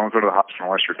 but you don't go to the hospital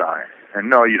unless you're dying. And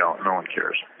no, you don't. No one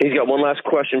cares. He's got one last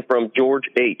question from George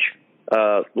H.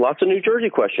 Lots of New Jersey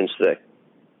questions today.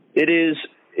 It is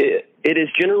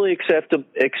generally accepted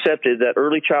that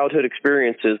early childhood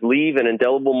experiences leave an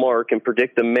indelible mark and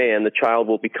predict the man the child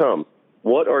will become.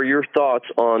 What are your thoughts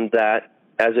on that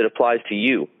as it applies to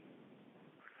you?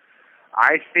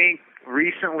 I think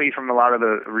recently, from a lot of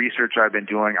the research I've been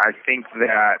doing, I think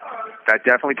that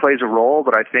definitely plays a role,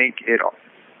 but I think we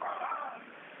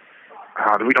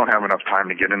don't have enough time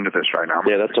to get into this right now.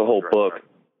 Yeah, that's a whole book.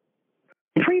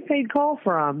 Prepaid call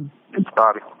from. It's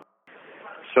Bobby.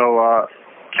 So,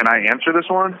 can I answer this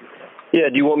one? Yeah.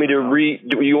 Do you want me to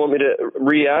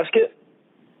re-ask it?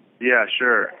 Yeah,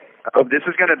 sure. This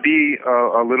is going to be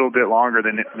a little bit longer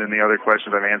than the other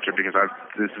questions I've answered because I'm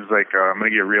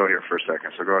going to get real here for a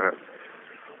second. So go ahead.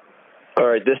 All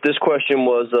right. This question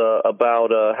was about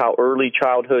how early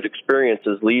childhood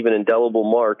experiences leave an indelible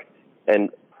mark, and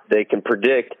they can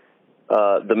predict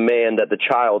the man that the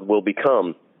child will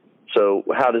become. So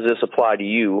how does this apply to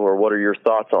you, or what are your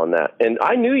thoughts on that? And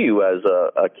I knew you as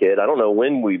a kid. I don't know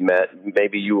when we met.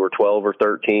 Maybe you were 12 or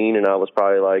 13, and I was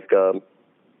probably like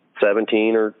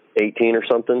 17 or 18 or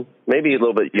something. Maybe a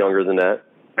little bit younger than that.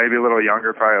 Maybe a little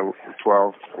younger, probably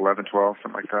 11, 12,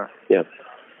 something like that. Yeah.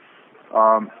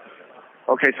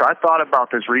 Okay, so I thought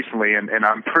about this recently, and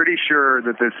I'm pretty sure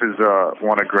that this is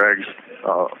one of Greg's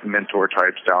mentor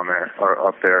types down there, or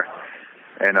up there.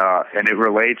 And it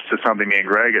relates to something me and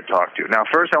Greg had talked to. Now,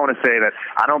 first I want to say that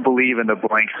I don't believe in the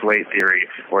blank slate theory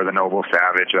or the noble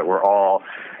savage, that we're all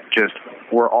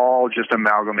just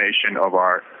amalgamation of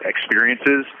our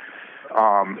experiences.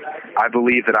 I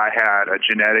believe that I have a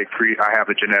genetic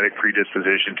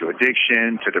predisposition to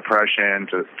addiction, to depression,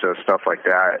 to stuff like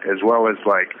that, as well as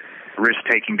like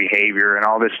risk-taking behavior and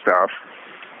all this stuff.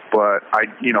 But it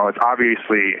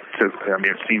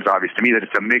seems obvious to me that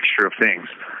it's a mixture of things.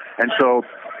 And so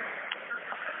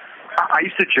I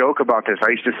used to joke about this.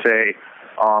 I used to say,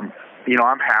 I'm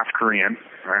half Korean,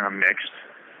 right? I'm mixed.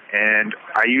 And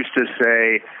I used to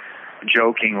say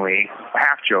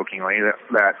half jokingly,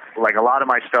 that like a lot of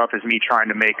my stuff is me trying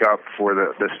to make up for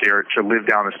to live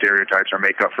down the stereotypes or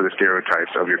make up for the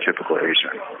stereotypes of your typical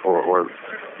Asian or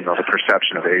the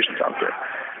perception of Asians out there.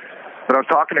 But I was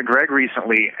talking to Greg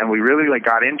recently, and we really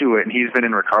got into it, and he's been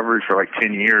in recovery for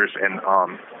 10 years, and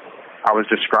I was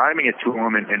describing it to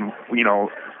him, and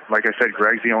like I said,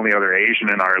 Greg's the only other Asian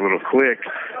in our little clique,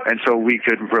 and so we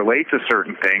could relate to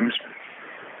certain things.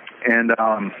 And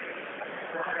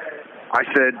I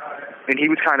said, and he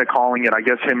was kind of calling it, I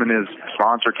guess him and his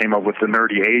sponsor came up with the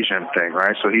nerdy Asian thing,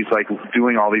 right? So he's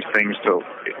doing all these things to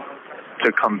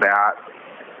combat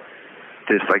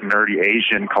this nerdy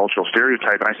Asian cultural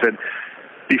stereotype. And I said,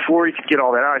 before he could get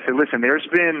all that out, I said, listen, there's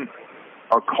been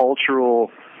a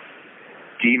cultural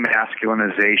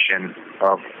demasculinization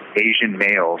of Asian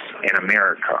males in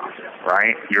America,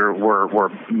 right? We're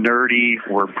nerdy,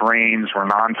 we're brains, we're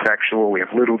non-sexual, we have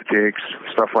little dicks,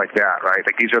 stuff like that, right?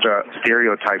 These are the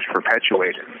stereotypes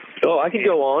perpetuated. Oh, I could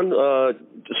go on.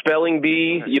 Spelling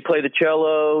bee, you play the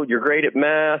cello, you're great at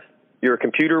math, you're a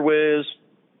computer whiz.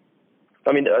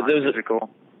 I mean, those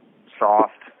physical,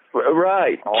 soft.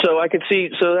 Right. So I could see.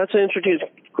 So that's interesting.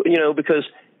 Because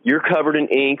you're covered in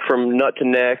ink from nut to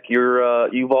neck.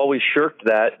 You've always shirked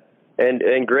that,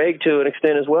 and Greg to an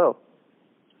extent as well.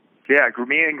 Yeah,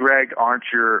 me and Greg aren't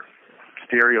your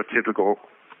stereotypical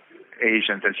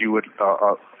Asians as you would.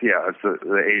 As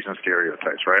the Asian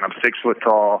stereotypes, right? I'm 6 foot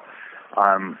tall.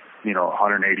 I'm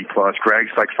 180 plus.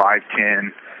 Greg's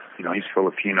 5'10". He's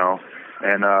Filipino,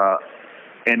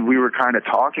 and we were kind of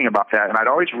talking about that, and I'd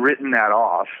always written that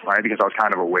off, right, because I was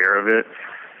kind of aware of it.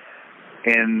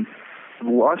 And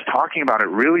us talking about it,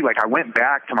 really, I went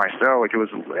back to my cell, it was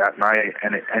at night,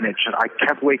 and I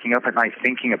kept waking up at night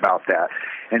thinking about that,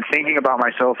 and thinking about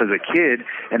myself as a kid,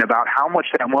 and about how much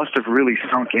that must have really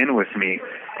sunk in with me.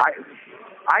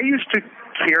 I used to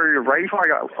carry, right before I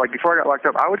got locked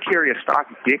up, I would carry a stock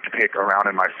dick pic around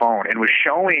in my phone, and was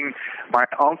showing my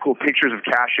uncle pictures of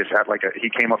Cassius at he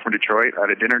came up from Detroit at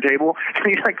a dinner table, and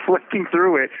he's flipping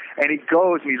through it, and he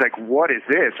goes, and he's like, what is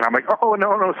this? And I'm like, oh,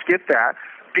 no, skip that,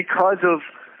 because of,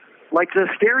 the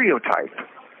stereotype.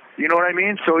 You know what I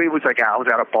mean? So it was I was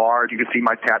at a bar, you could see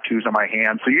my tattoos on my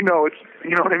hands, so it's,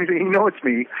 you know what I mean? You know it's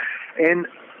me.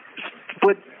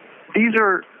 But these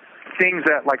are things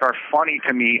that are funny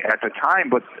to me at the time,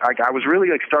 but I was really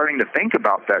starting to think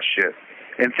about that shit,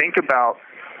 and think about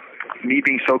me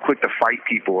being so quick to fight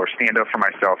people or stand up for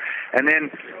myself. And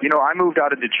then, I moved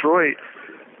out of Detroit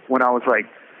when I was like,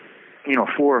 4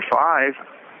 or 5,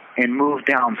 and moved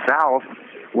down south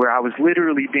where I was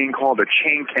literally being called a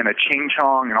chink and a ching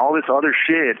chong and all this other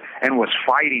shit, and was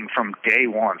fighting from day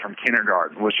one, from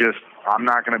kindergarten. Was just, I'm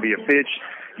not going to be a bitch.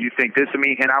 You think this of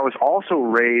me. And I was also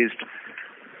raised,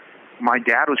 my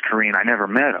dad was Korean. I never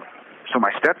met him. So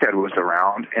my stepdad was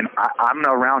around, and I'm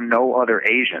around no other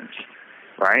Asians,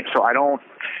 right? So I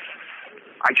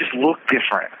just look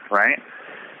different, right?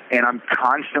 And I'm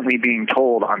constantly being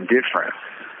told I'm different.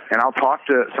 And I'll talk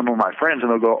to some of my friends,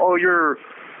 and they'll go, oh,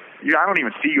 I don't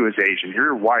even see you as Asian.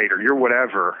 You're white, or you're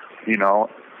whatever,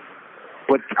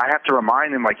 But I have to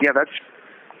remind them, like, yeah,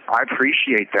 I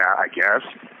appreciate that, I guess.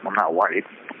 I'm not white,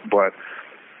 but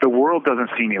the world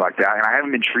doesn't see me like that, and I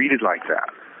haven't been treated like that.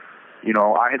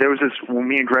 There was this, when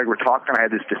me and Greg were talking, I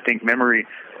had this distinct memory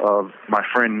of my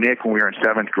friend Nick when we were in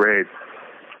 7th grade.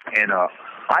 And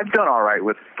I've done all right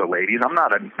with the ladies. I'm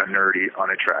not a nerdy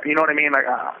unattractive. You know what I mean? Like,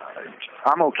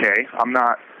 I'm okay. I'm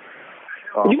not.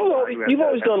 You've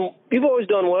always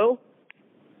done well.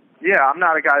 Yeah, I'm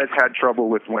not a guy that's had trouble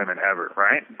with women ever,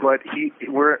 right? But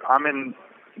I'm in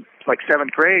like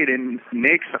 7th grade, and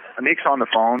Nick's on the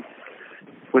phone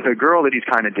with a girl that he's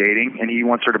kind of dating, and he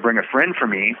wants her to bring a friend for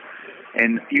me.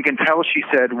 And you can tell she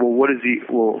said, well, what is he?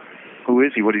 Well, who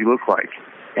is he? What does he look like?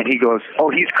 And he goes, oh,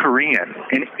 he's Korean.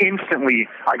 And instantly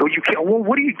I go, you can't, well,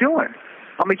 what are you doing?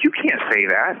 I'm like, you can't say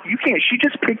that. You can't. She's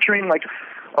just picturing like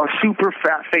a super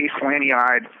fat-faced,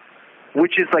 slanty-eyed,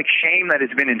 which is like shame that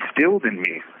has been instilled in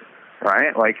me,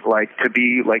 right? Like to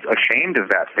be like ashamed of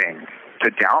that thing,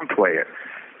 to downplay it.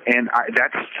 And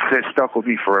that's stuck with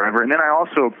me forever. And then I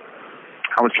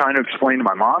was trying to explain to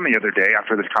my mom the other day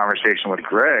after this conversation with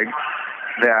Greg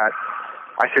that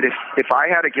I said if I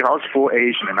was full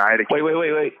Asian and I had a kid.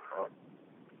 Wait.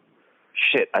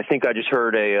 Shit, I think I just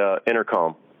heard a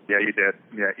intercom. Yeah, you did.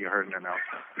 Yeah, you heard an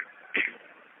announcement.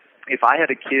 If I had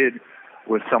a kid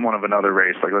with someone of another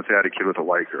race, like let's say I had a kid with a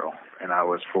white girl and I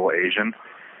was full Asian,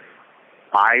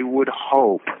 I would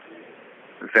hope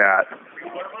that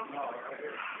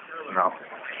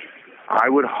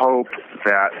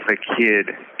the kid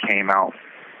came out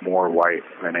more white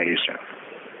than Asian.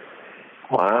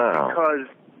 Wow. Because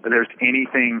there's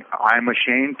anything I'm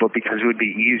ashamed, but because it would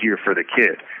be easier for the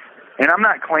kid. And I'm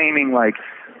not claiming like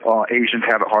Asians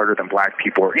have it harder than black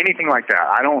people or anything like that.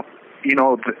 I don't,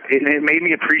 it made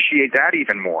me appreciate that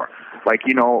even more. Like,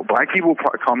 black people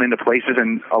come into places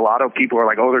and a lot of people are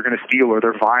like, oh, they're going to steal or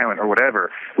they're violent or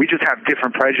whatever. We just have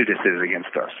different prejudices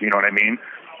against us. You know what I mean?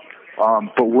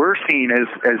 But we're seen as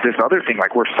this other thing,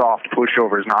 like we're soft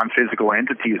pushovers, non-physical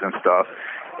entities and stuff.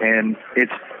 And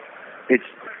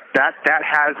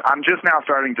I'm just now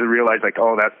starting to realize, like,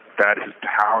 oh, that is,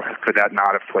 how could that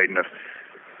not have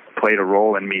played a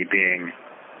role in me being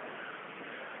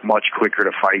much quicker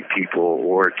to fight people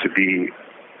or to be,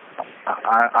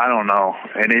 I don't know.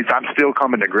 And I'm still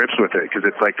coming to grips with it because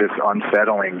it's like this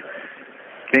unsettling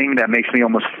thing that makes me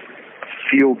almost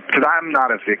feel, because I'm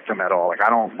not a victim at all. Like, I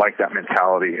don't like that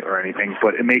mentality or anything,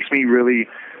 but it makes me really,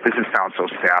 this sounds so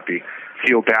sappy,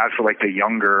 feel bad for like the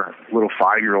younger little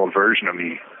 5-year-old version of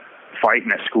me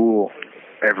fighting at school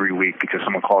every week because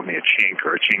someone called me a chink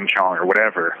or a ching chong or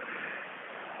whatever.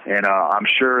 And I'm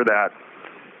sure that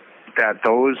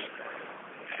those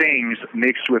things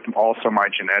mixed with also my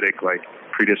genetic like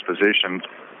predispositions,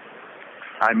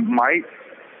 I'm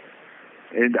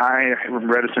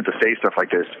reticent to say stuff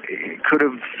like this, it could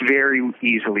have very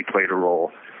easily played a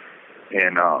role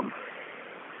in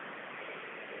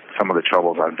some of the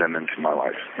troubles I've been into in my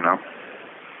life,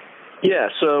 Yeah,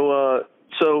 so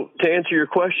to answer your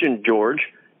question, George,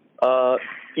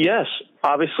 yes,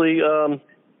 obviously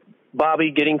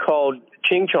Bobby getting called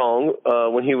Ching Chong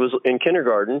when he was in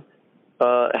kindergarten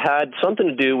had something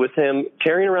to do with him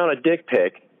carrying around a dick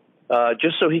pic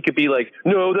just so he could be like,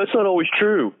 no, that's not always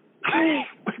true.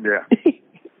 Yeah.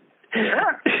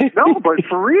 No, but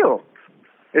for real,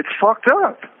 it's fucked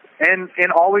up. And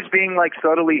always being like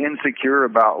subtly insecure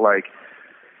about like,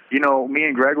 me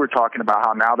and Greg were talking about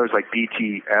how now there's like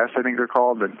BTS, I think they're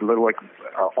called, the little like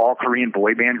all Korean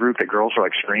boy band group that girls are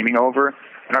like screaming over.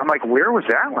 And I'm like, where was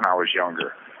that when I was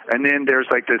younger? And then there's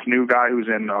like this new guy who's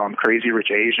in Crazy Rich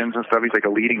Asians and stuff. He's like a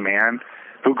leading man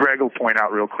who Greg will point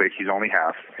out real quick. He's only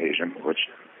half Asian, which,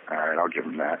 all right, I'll give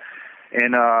him that.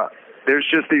 And there's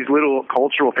just these little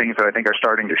cultural things that I think are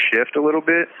starting to shift a little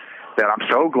bit that I'm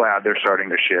so glad they're starting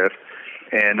to shift.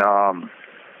 And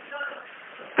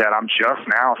that I'm just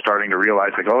now starting to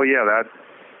realize, like, oh, yeah, that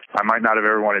I might not have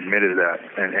ever admitted that.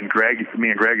 And me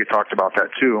and Greg had talked about that,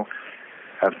 too,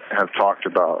 have talked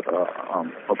about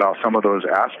some of those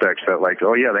aspects that, like,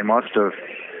 oh yeah, they must have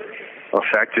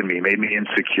affected me, made me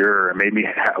insecure, and made me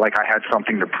like I had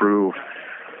something to prove,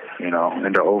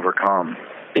 and to overcome.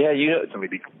 Yeah,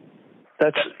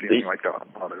 that's feeling like the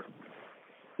other.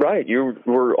 Right, you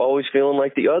were always feeling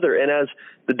like the other, and as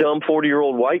the dumb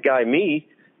 40-year-old white guy, me,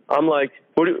 I'm like,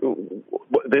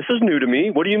 this is new to me.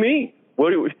 What do you mean?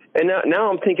 And now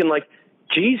I'm thinking, like,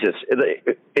 Jesus,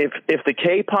 if the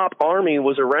K-pop army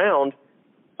was around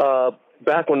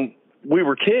back when we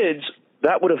were kids,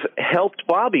 that would have helped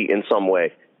Bobby in some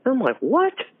way. And I'm like,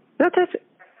 what? But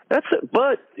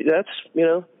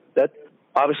that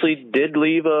obviously did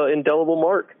leave an indelible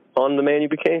mark on the man you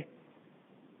became.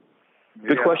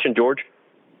 Good question, George.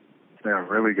 Yeah,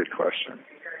 really good question.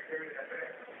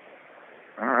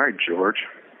 All right, George.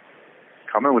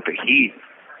 Coming with the heat.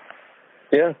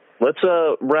 Yeah, let's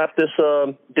wrap this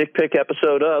dick pic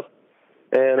episode up,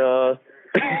 and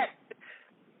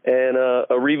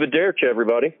arrivederci,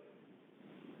 everybody.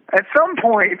 At some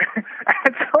point,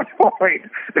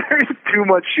 there's too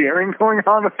much sharing going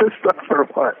on with this stuff, or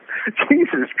what?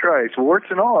 Jesus Christ, warts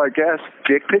and all, I guess.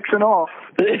 Dick pics and all.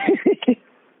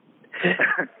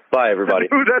 Bye, everybody.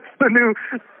 Ooh, that's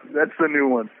the new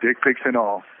one. Dick pics and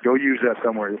all. Go use that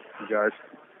somewhere, you guys.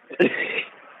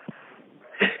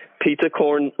 Pizza,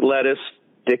 corn, lettuce,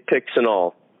 dick pics and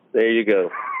all. There you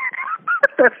go.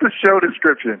 That's the show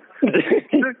description.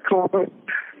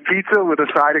 Pizza with a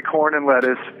side of corn and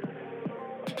lettuce.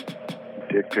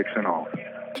 Dick pics and all.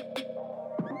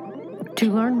 To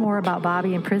learn more about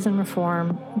Bobby and prison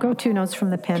reform, go to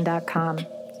notesfromthepen.com.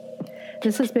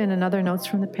 This has been another Notes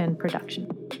from the Pen production.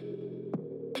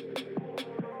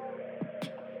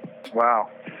 Wow.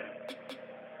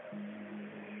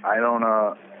 I don't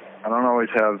always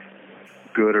have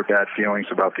good or bad feelings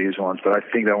about these ones, but I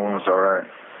think that one was all right.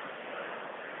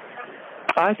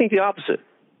 I think the opposite.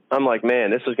 I'm like,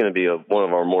 man, this is going to be one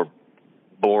of our more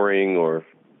boring or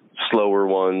slower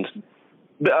ones.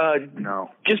 No.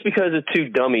 Just because it's two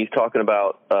dummies talking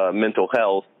about mental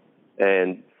health,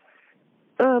 and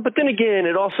but then again,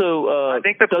 it also I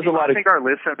think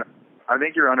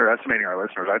you're underestimating our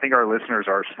listeners. I think our listeners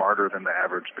are smarter than the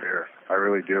average bear. I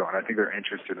really do, and I think they're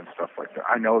interested in stuff like that.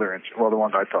 I know they're interested. Well, the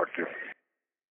ones I talk to.